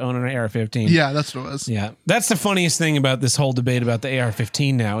needs to own an AR-15. Yeah, that's what it was. Yeah, that's the funniest thing about this whole debate about the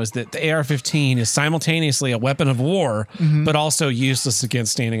AR-15 now is that the AR-15 is simultaneously a weapon of war, but also useless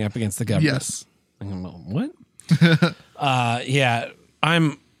against standing up against the government. Yes. What? Yeah,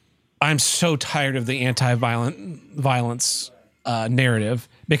 I'm so tired of the violence narrative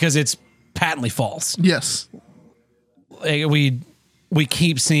because it's patently false. Yes. We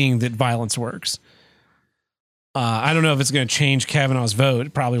keep seeing that violence works. I don't know if it's going to change Kavanaugh's vote.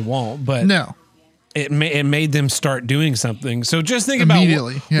 It probably won't, but no, it made them start doing something. So just think about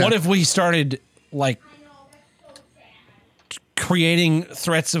what if we started like creating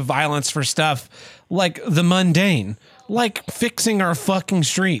threats of violence for stuff like the mundane, like fixing our fucking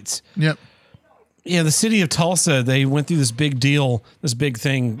streets. Yep. Yeah, the city of Tulsa, they went through this big deal, this big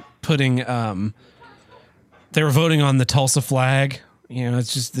thing, putting they were voting on the Tulsa flag.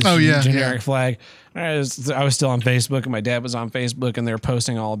 It's just this generic flag. I was still on Facebook, and my dad was on Facebook, and they were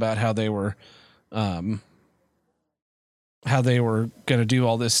posting all about how they were going to do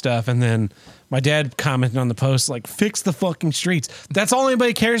all this stuff. And then my dad commented on the post, like, fix the fucking streets. That's all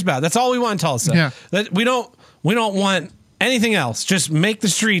anybody cares about. That's all we want in Tulsa. Yeah. That we don't want anything else. Just make the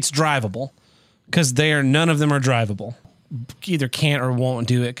streets drivable, because none of them are drivable. Either can't or won't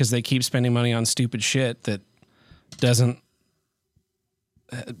do it because they keep spending money on stupid shit that doesn't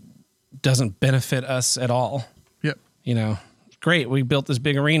benefit us at all. Yep. Great. We built this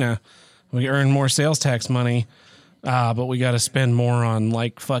big arena. We earn more sales tax money, but we got to spend more on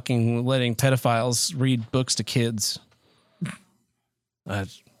like fucking letting pedophiles read books to kids.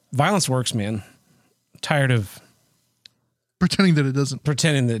 Violence works, man. I'm tired of pretending that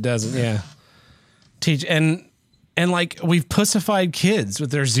it doesn't. Yeah. Teach and like we've pussified kids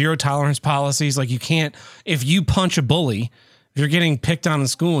with their zero tolerance policies. Like you can't, if you punch a bully, if you're getting picked on in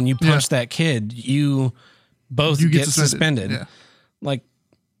school and you punch that kid, you both get suspended. Yeah. Like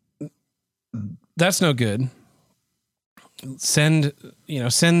that's no good. Send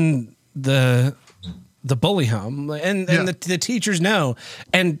the bully home and the teachers know,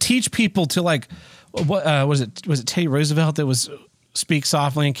 and teach people to like, what was it Teddy Roosevelt that was speak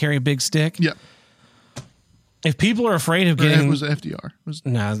softly and carry a big stick? Yeah. If people are afraid of getting, it was FDR.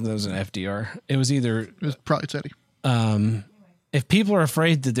 No, that was an FDR. It was probably Teddy. If people are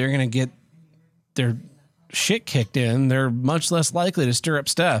afraid that they're going to get their shit kicked in, they're much less likely to stir up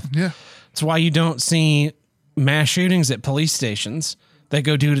stuff. Yeah. That's why you don't see mass shootings at police stations. They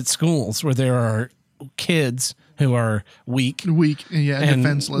go do it at schools where there are kids who are weak and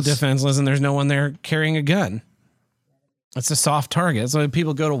defenseless, and there's no one there carrying a gun. It's a soft target. That's why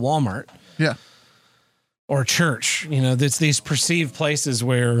people go to Walmart. Yeah. Or church, it's these perceived places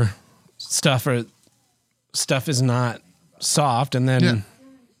where stuff is not soft, and then,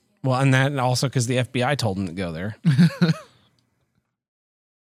 and that also because the FBI told them to go there.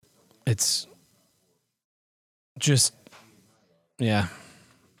 It's just,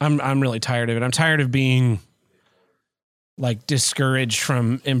 I'm really tired of it. I'm tired of being like discouraged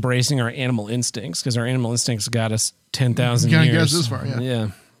from embracing our animal instincts because our animal instincts got us 10,000 years. Get us this far, yeah.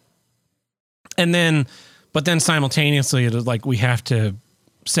 But then simultaneously, it is like we have to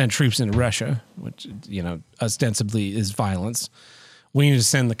send troops into Russia, which, ostensibly is violence. We need to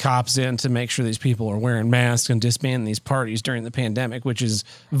send the cops in to make sure these people are wearing masks and disband these parties during the pandemic, which is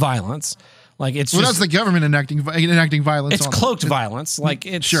violence. Like that's the government enacting violence. It's cloaked violence. Like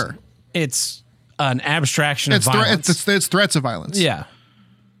it's an abstraction of violence. It's threats of violence. Yeah.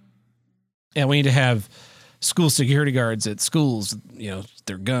 And we need to have school security guards at schools,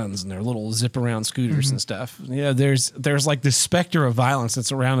 their guns and their little zip around scooters and stuff. There's like this specter of violence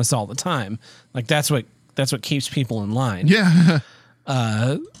that's around us all the time. Like that's what keeps people in line. Yeah.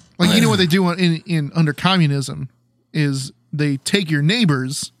 Like what they do in under communism is they take your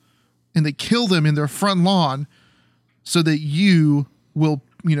neighbors and they kill them in their front lawn so that you will,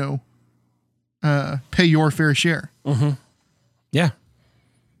 pay your fair share. Yeah.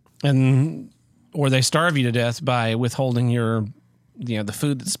 Or they starve you to death by withholding your, the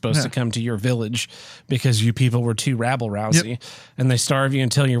food that's supposed to come to your village because you people were too rabble-rousy, and they starve you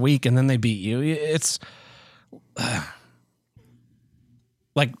until you're weak and then they beat you. It's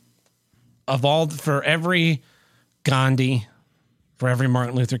like for every Gandhi, for every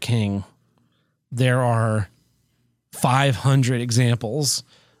Martin Luther King, there are 500 examples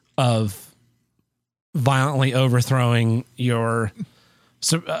of violently overthrowing your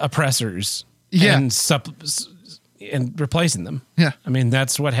oppressors and replacing them. Yeah. I mean,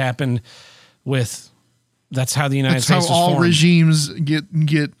 that's what happened that's how the United States was all formed. regimes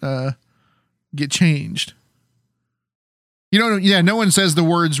get changed. No one says the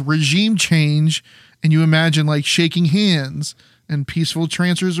words regime change and you imagine like shaking hands and peaceful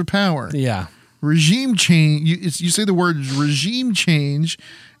transfers of power. Yeah. Regime change, you say the word regime change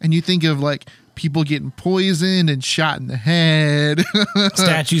and you think of like people getting poisoned and shot in the head.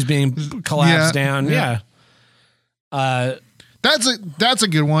 Statues being collapsed down. Yeah. That's a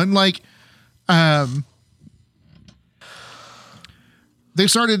good one. Like,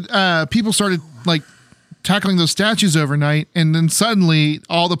 people started like tackling those statues overnight, and then suddenly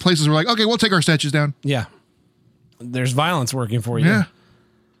all the places were like, okay, we'll take our statues down. Yeah. There's violence working for you. Yeah.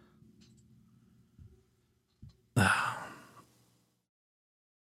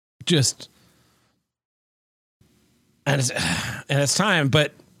 And it's time,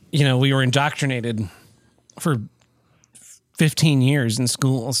 but we were indoctrinated for 15 years in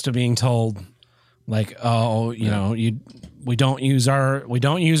schools to being told like, we don't use our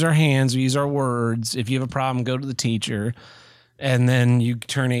hands, we use our words. If you have a problem, go to the teacher. And then you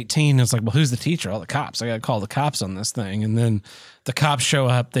turn 18 and it's like, well, who's the teacher? Oh, the cops. I got to call the cops on this thing. And then the cops show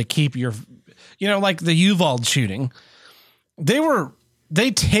up, they keep your, like the Uvalde shooting. They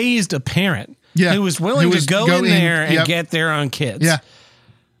tased a parent who was willing to go in there and get their own kids.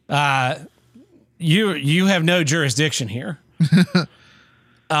 Yeah. You have no jurisdiction here.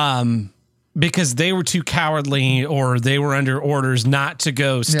 Because they were too cowardly or they were under orders not to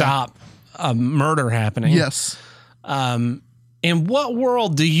go stop a murder happening. Yes. In what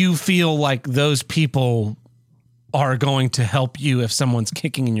world do you feel like those people are going to help you if someone's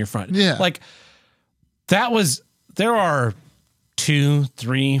kicking in your front? Yeah. Like there are 200,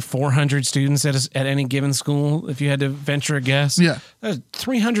 300, 400 students at any given school. If you had to venture a guess, there's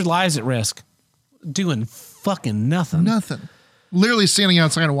 300 lives at risk doing fucking nothing. Literally standing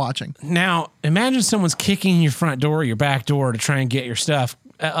outside and watching. Now imagine someone's kicking your front door or your back door to try and get your stuff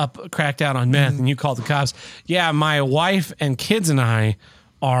cracked out on meth, and you call the cops. Yeah, my wife and kids and I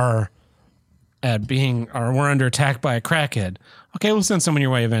we're under attack by a crackhead. Okay, we'll send someone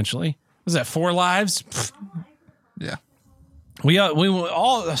your way eventually. Was that 4 lives? Pfft. Yeah. We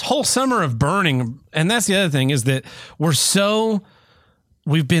all this whole summer of burning, and that's the other thing is that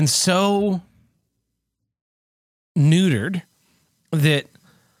we've been so neutered that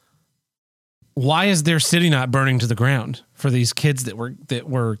why is their city not burning to the ground for these kids that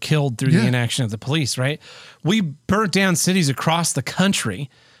were killed through the inaction of the police, right? We burnt down cities across the country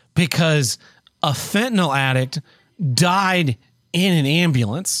because a fentanyl addict died in an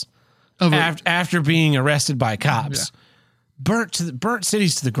ambulance after being arrested by cops. Burnt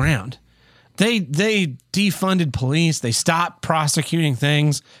cities to the ground. They defunded police. They stopped prosecuting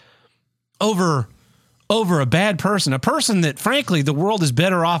things over a bad person, a person that frankly the world is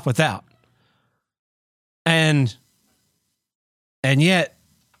better off without. And yet,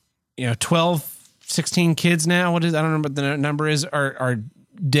 12, 16 kids now, I don't know what the number is, are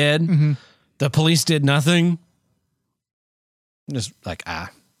dead. Mm-hmm. The police did nothing. Just like,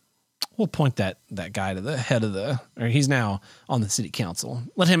 we'll point that guy to the head of or he's now on the city council.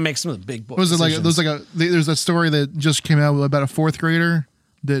 Let him make some of the big boy decisions. There's a story that just came out about a 4th grader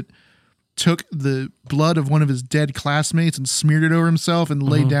that took the blood of one of his dead classmates and smeared it over himself and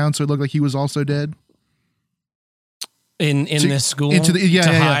laid down so it looked like he was also dead. In this school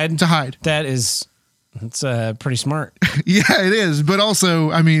hide. To hide. That's pretty smart. Yeah, it is. But also,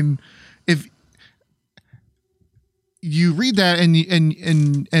 I mean, if you read that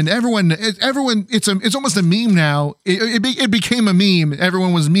and everyone, it's almost a meme now. It became a meme.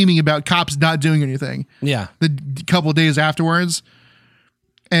 Everyone was memeing about cops not doing anything. Yeah. The couple of days afterwards,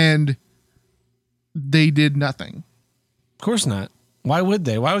 and they did nothing. Of course not. Why would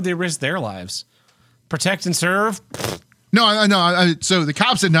they? Why would they risk their lives? Protect and serve? No. So the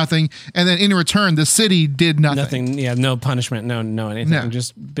cops did nothing, and then in return, the city did nothing. Nothing. Yeah, no punishment. No anything. No.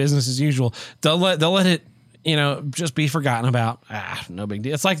 Just business as usual. They'll let it just be forgotten about. No big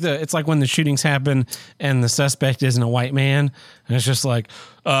deal. It's like when the shootings happen and the suspect isn't a white man, and it's just like,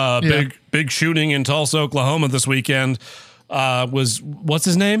 big shooting in Tulsa, Oklahoma this weekend. Was what's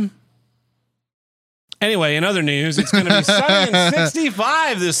his name? Anyway, in other news, it's going to be sunny and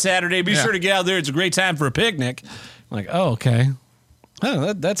 65 this Saturday. Be sure to get out there. It's a great time for a picnic. I'm like, oh, okay.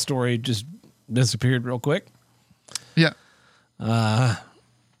 Oh, that story just disappeared real quick. Yeah.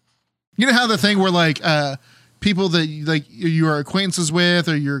 You know how the thing where like people that like you are acquaintances with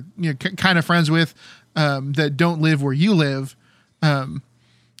or you're kind of friends with that don't live where you live,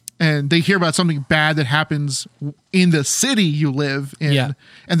 and they hear about something bad that happens in the city you live in,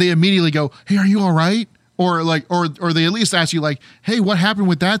 and they immediately go, "Hey, are you all right?" Or like, or they at least ask you like, "Hey, what happened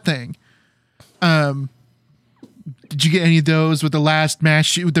with that thing?" Did you get any of those with the last mass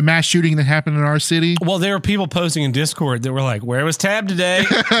shooting that happened in our city? Well, there were people posting in Discord that were like, "Where was Tab today?"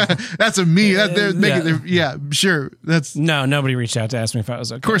 That's a me. Sure. That's nobody reached out to ask me if I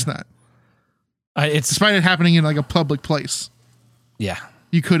was okay. Of course not. It's despite it happening in like a public place. Yeah,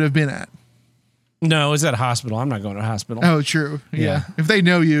 you could have been at. No, it was at a hospital. I'm not going to a hospital. Oh, true. Yeah. If they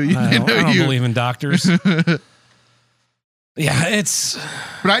know you, I don't believe in doctors. Yeah, it's.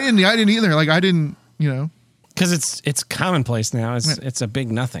 But I didn't either. Like I didn't. Because it's commonplace now. It's a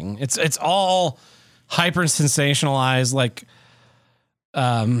big nothing. It's all hyper sensationalized, like,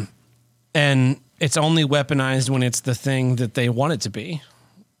 and it's only weaponized when it's the thing that they want it to be.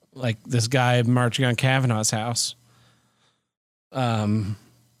 Like this guy marching on Kavanaugh's house.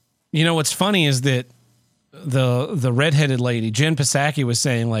 What's funny is that the redheaded lady, Jen Psaki, was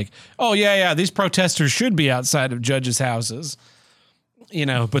saying like, oh yeah, these protesters should be outside of judges' houses,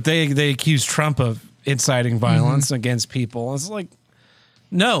 but they accuse Trump of inciting violence against people. It's like,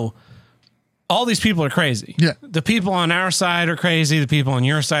 no, all these people are crazy. Yeah. The people on our side are crazy. The people on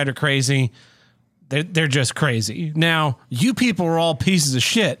your side are crazy. They're just crazy. Now, you people are all pieces of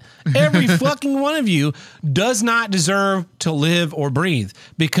shit. Every fucking one of you does not deserve to live or breathe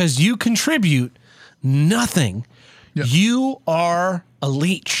because you contribute nothing. Yeah. You are a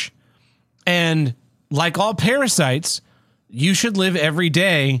leech. And like all parasites, you should live every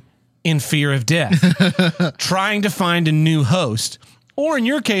day in fear of death, trying to find a new host, or in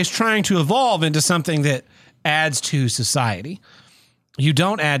your case, trying to evolve into something that adds to society. You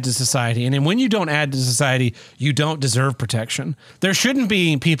don't add to society. And then when you don't add to society, you don't deserve protection. There shouldn't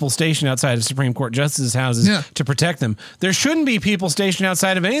be people stationed outside of Supreme Court justices' houses to protect them. There shouldn't be people stationed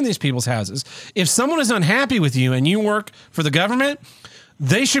outside of any of these people's houses. If someone is unhappy with you and you work for the government,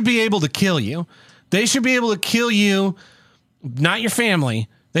 they should be able to kill you. They should be able to kill you, not your family.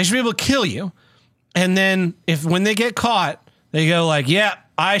 They should be able to kill you. And then when they get caught, they go like, yeah,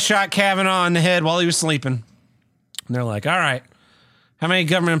 I shot Kavanaugh in the head while he was sleeping. And they're like, all right, how many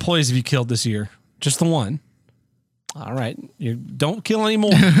government employees have you killed this year? Just the one. All right. You don't kill any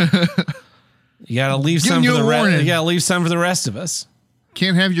more. You got to leave some for the rest. You got to leave some for the rest of us.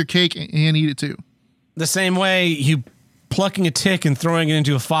 Can't have your cake and eat it too. The same way you plucking a tick and throwing it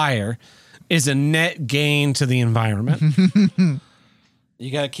into a fire is a net gain to the environment.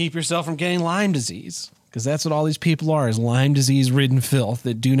 You got to keep yourself from getting Lyme disease because that's what all these people are, is Lyme disease ridden filth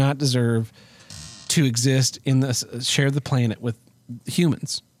that do not deserve to exist share the planet with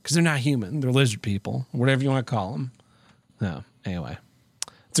humans because they're not human. They're lizard people, whatever you want to call them. No, anyway,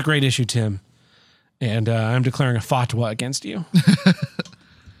 it's a great issue, Tim. And I'm declaring a fatwa against you.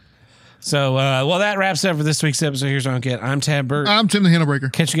 So, that wraps up for this week's episode. Here's what I get. I'm Tab Burt. I'm Tim the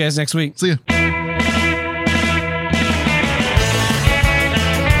Handlebreaker. Catch you guys next week. See ya.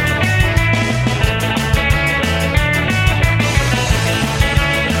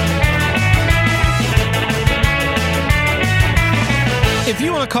 If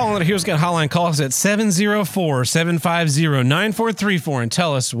you want to call on the Heroes Get Hotline, call us at 704-750-9434 and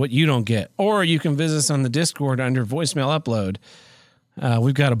tell us what you don't get. Or you can visit us on the Discord under voicemail upload.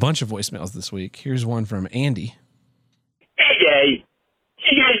 We've got a bunch of voicemails this week. Here's one from Andy. Hey, guys.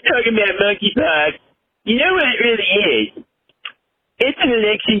 You guys talking about monkeypox. You know what it really is? It's an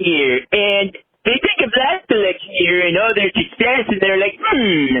election year, and they think of last election year and all their success, and they're like,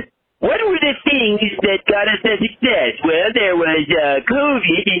 what were the things that got us that success? Well, there was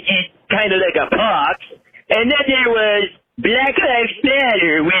COVID, it's kind of like a pox. And then there was Black Lives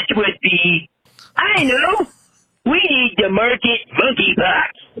Matter, which would be, I know, we need to market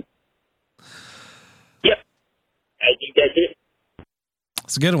monkeypox. Yep. I think that's it.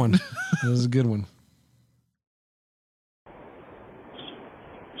 It's a good one. That was a good one.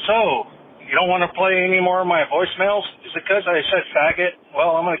 So, you don't want to play any more of my voicemails? Is it because I said faggot?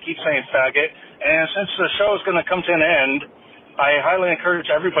 Well, I'm going to keep saying faggot. And since the show is going to come to an end, I highly encourage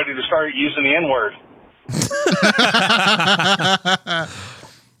everybody to start using the N-word.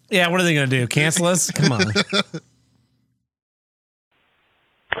 Yeah, what are they going to do? Cancel us? Come on.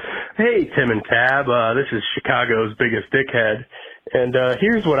 Hey, Tim and Tab. This is Chicago's biggest dickhead. And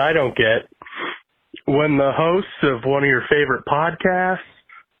here's what I don't get. When the hosts of one of your favorite podcasts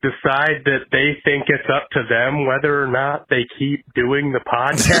decide that they think it's up to them whether or not they keep doing the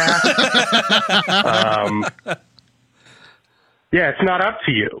podcast, yeah, it's not up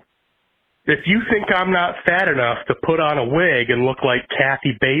to you. If you think I'm not fat enough to put on a wig and look like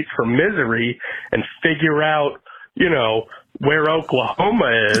Kathy Bates from Misery and figure out, you know, where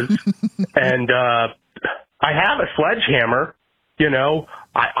Oklahoma is, and I have a sledgehammer, you know,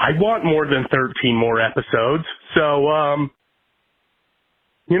 I want more than 13 more episodes. So,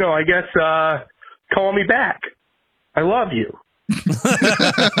 you know, I guess call me back. I love you.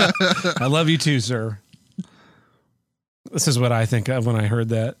 I love you too, sir. This is what I think of when I heard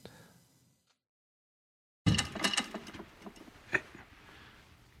that.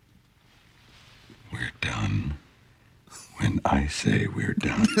 We're done when I say we're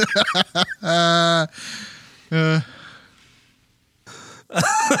done.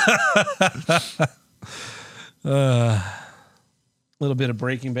 A little bit of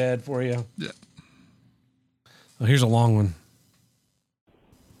Breaking Bad for you. Yeah. Oh, here's a long one.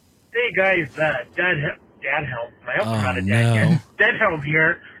 Hey guys, Dad Helm. I hope I'm not a no. dad yet. Dad Helm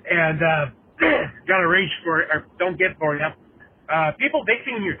here, and got a rage for it, or don't get for you. People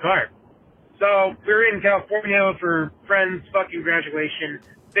vaping in your car. So we were in California for friends' fucking graduation.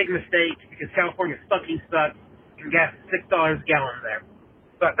 Big mistake because California fucking sucks, and gas is $6 a gallon there.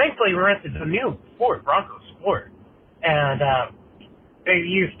 But thankfully, we rented a new Ford Bronco Sport, and they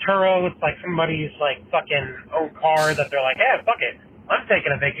use Turo. It's like somebody's like fucking own car that they're like, hey, fuck it, I'm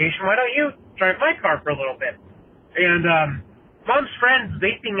taking a vacation. Why don't you drive my car for a little bit? And Mom's friend's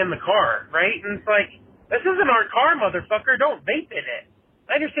vaping in the car, right? And it's like, this isn't our car, motherfucker. Don't vape in it.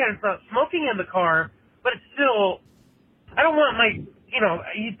 I understand it's not smoking in the car, but it's still, I don't want my, you know,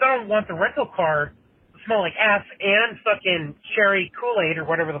 you don't want the rental car to smell like ass and fucking cherry Kool-Aid or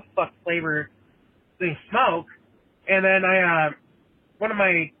whatever the fuck flavor they smoke. And then one of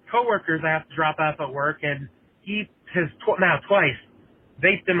my coworkers I have to drop off at work, and he has now twice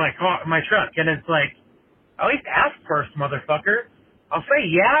vaped in my truck. And it's like, at least ask first, motherfucker. I'll say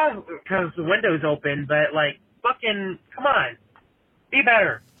yeah, because the window's open, but like, fucking, come on. Be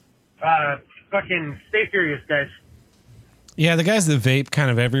better. Fucking stay serious, guys. Yeah, the guys that vape kind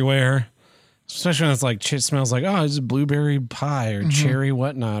of everywhere, especially when it's like, it smells like, oh, it's a blueberry pie or cherry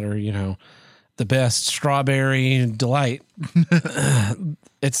whatnot, or, you know, the best strawberry delight.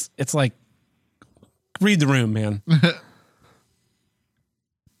 It's like, read the room, man.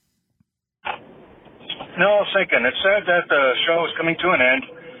 No, I was thinking, it's sad that the show is coming to an end,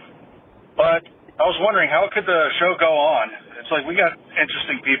 but I was wondering, how could the show go on? It's like we got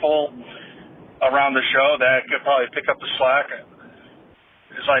interesting people around the show that could probably pick up the slack.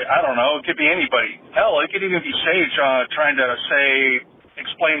 It's like, I don't know, it could be anybody. Hell, it could even be Sage trying to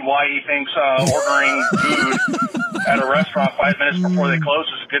explain why he thinks ordering food at a restaurant 5 minutes before they close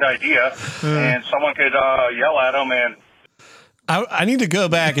is a good idea. And someone could yell at him and I need to go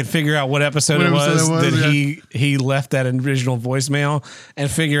back and figure out what episode it was that he left that original voicemail and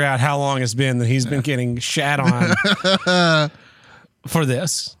figure out how long it's been that he's been getting shat on for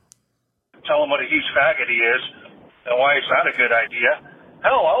this. tell him what a huge faggot he is and why it's not a good idea.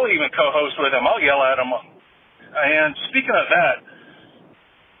 Hell, I'll even co-host with him. I'll yell at him. And speaking of that,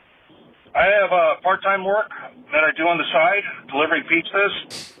 I have part-time work that I do on the side, delivering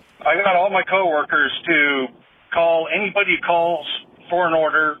pizzas. I got all my coworkers to call anybody who calls for an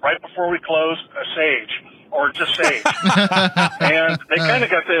order right before we close a Sage, or just Sage. And they kind of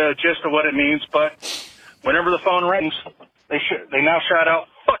got the gist of what it means, but whenever the phone rings, they now shout out,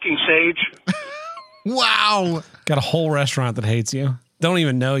 fucking Sage. Wow. Got a whole restaurant that hates you. Don't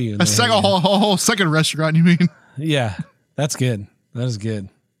even know you. A whole second restaurant, you mean? Yeah, that's good. That is good.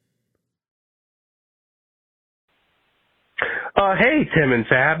 Hey, Tim and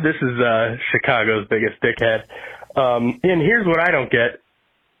Fab. This is Chicago's biggest dickhead. And here's what I don't get.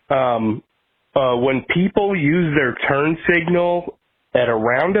 When people use their turn signal at a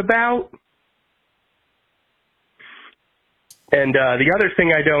roundabout, and the other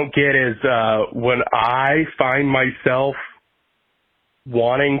thing I don't get is when I find myself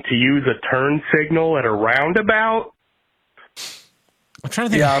wanting to use a turn signal at a roundabout. I'm trying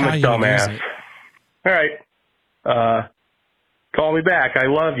to think. Yeah, of I'm how a you would use dumbass. it. All right. Call me back. I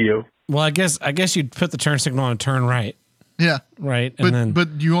love you. Well, I guess you'd put the turn signal on a turn right. Yeah. Right. But And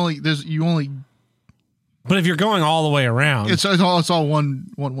then you only But if you're going all the way around, it's all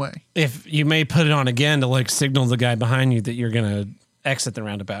one way. If you may put it on again to like signal the guy behind you that you're going to exit the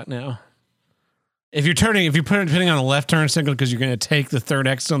roundabout now. If you're putting on a left turn signal because you're going to take the third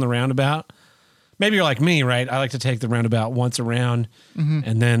exit on the roundabout, maybe you're like me, right? I like to take the roundabout once around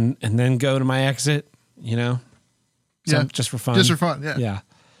and then go to my exit, you know? Just for fun. Just for fun, yeah. Yeah.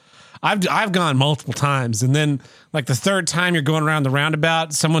 I've gone multiple times, and then like the third time you're going around the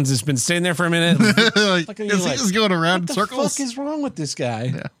roundabout, someone's just been sitting there for a minute. Like, is he just going around in circles? What the fuck is wrong with this guy?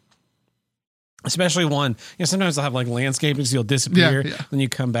 Yeah. Especially one, sometimes they'll have like landscaping, so you'll disappear, then you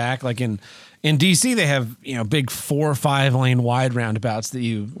come back. Like in DC, they have big 4 or 5 lane wide roundabouts that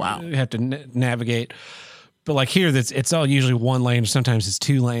you have to navigate. But like here, it's all usually 1 lane, or sometimes it's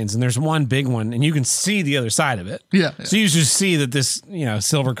 2 lanes, and there's one big one, and you can see the other side of it. Yeah. So you just see that this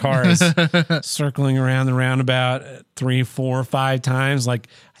silver car is circling around the roundabout 3, 4, 5 times. Like,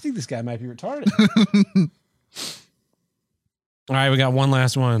 I think this guy might be retarded. All right, we got one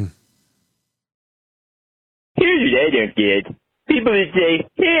last one. Here's what I don't get. People that say,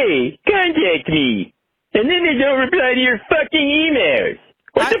 hey, contact me. And then they don't reply to your fucking emails.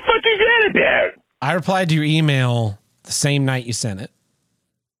 What the fuck is that about? I replied to your email the same night you sent it.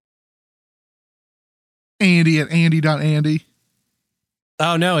 Andy at andy.andy.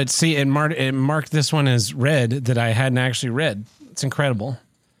 Oh, no. It marked this one as read that I hadn't actually read. It's incredible.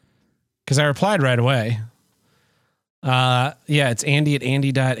 Because I replied right away. It's Andy at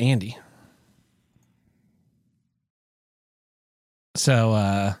andy.andy.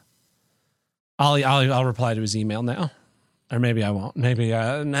 So I'll reply to his email now. Or maybe I won't. Maybe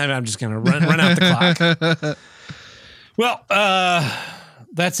I'm just going to run out the clock. Well,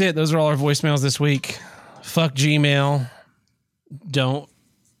 that's it. Those are all our voicemails this week. Fuck Gmail. Don't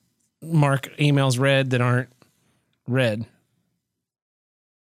mark emails read that aren't read.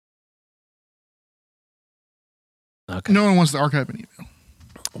 Okay. No one wants to archive an email.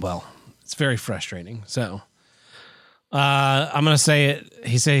 Well, it's very frustrating. So I'm going to say it.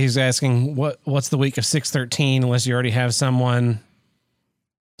 He's asking what's the week of 6/13 unless you already have someone.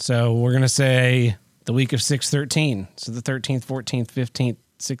 So we're going to say the week of 6/13. So the 13th, 14th, 15th,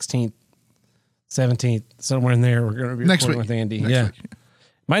 16th, 17th, somewhere in there. We're going to be next week with Andy. Week.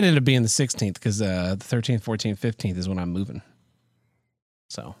 Might end up being the 16th because the 13th, 14th, 15th is when I'm moving.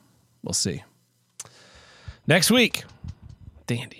 So we'll see. Next week, Dandy.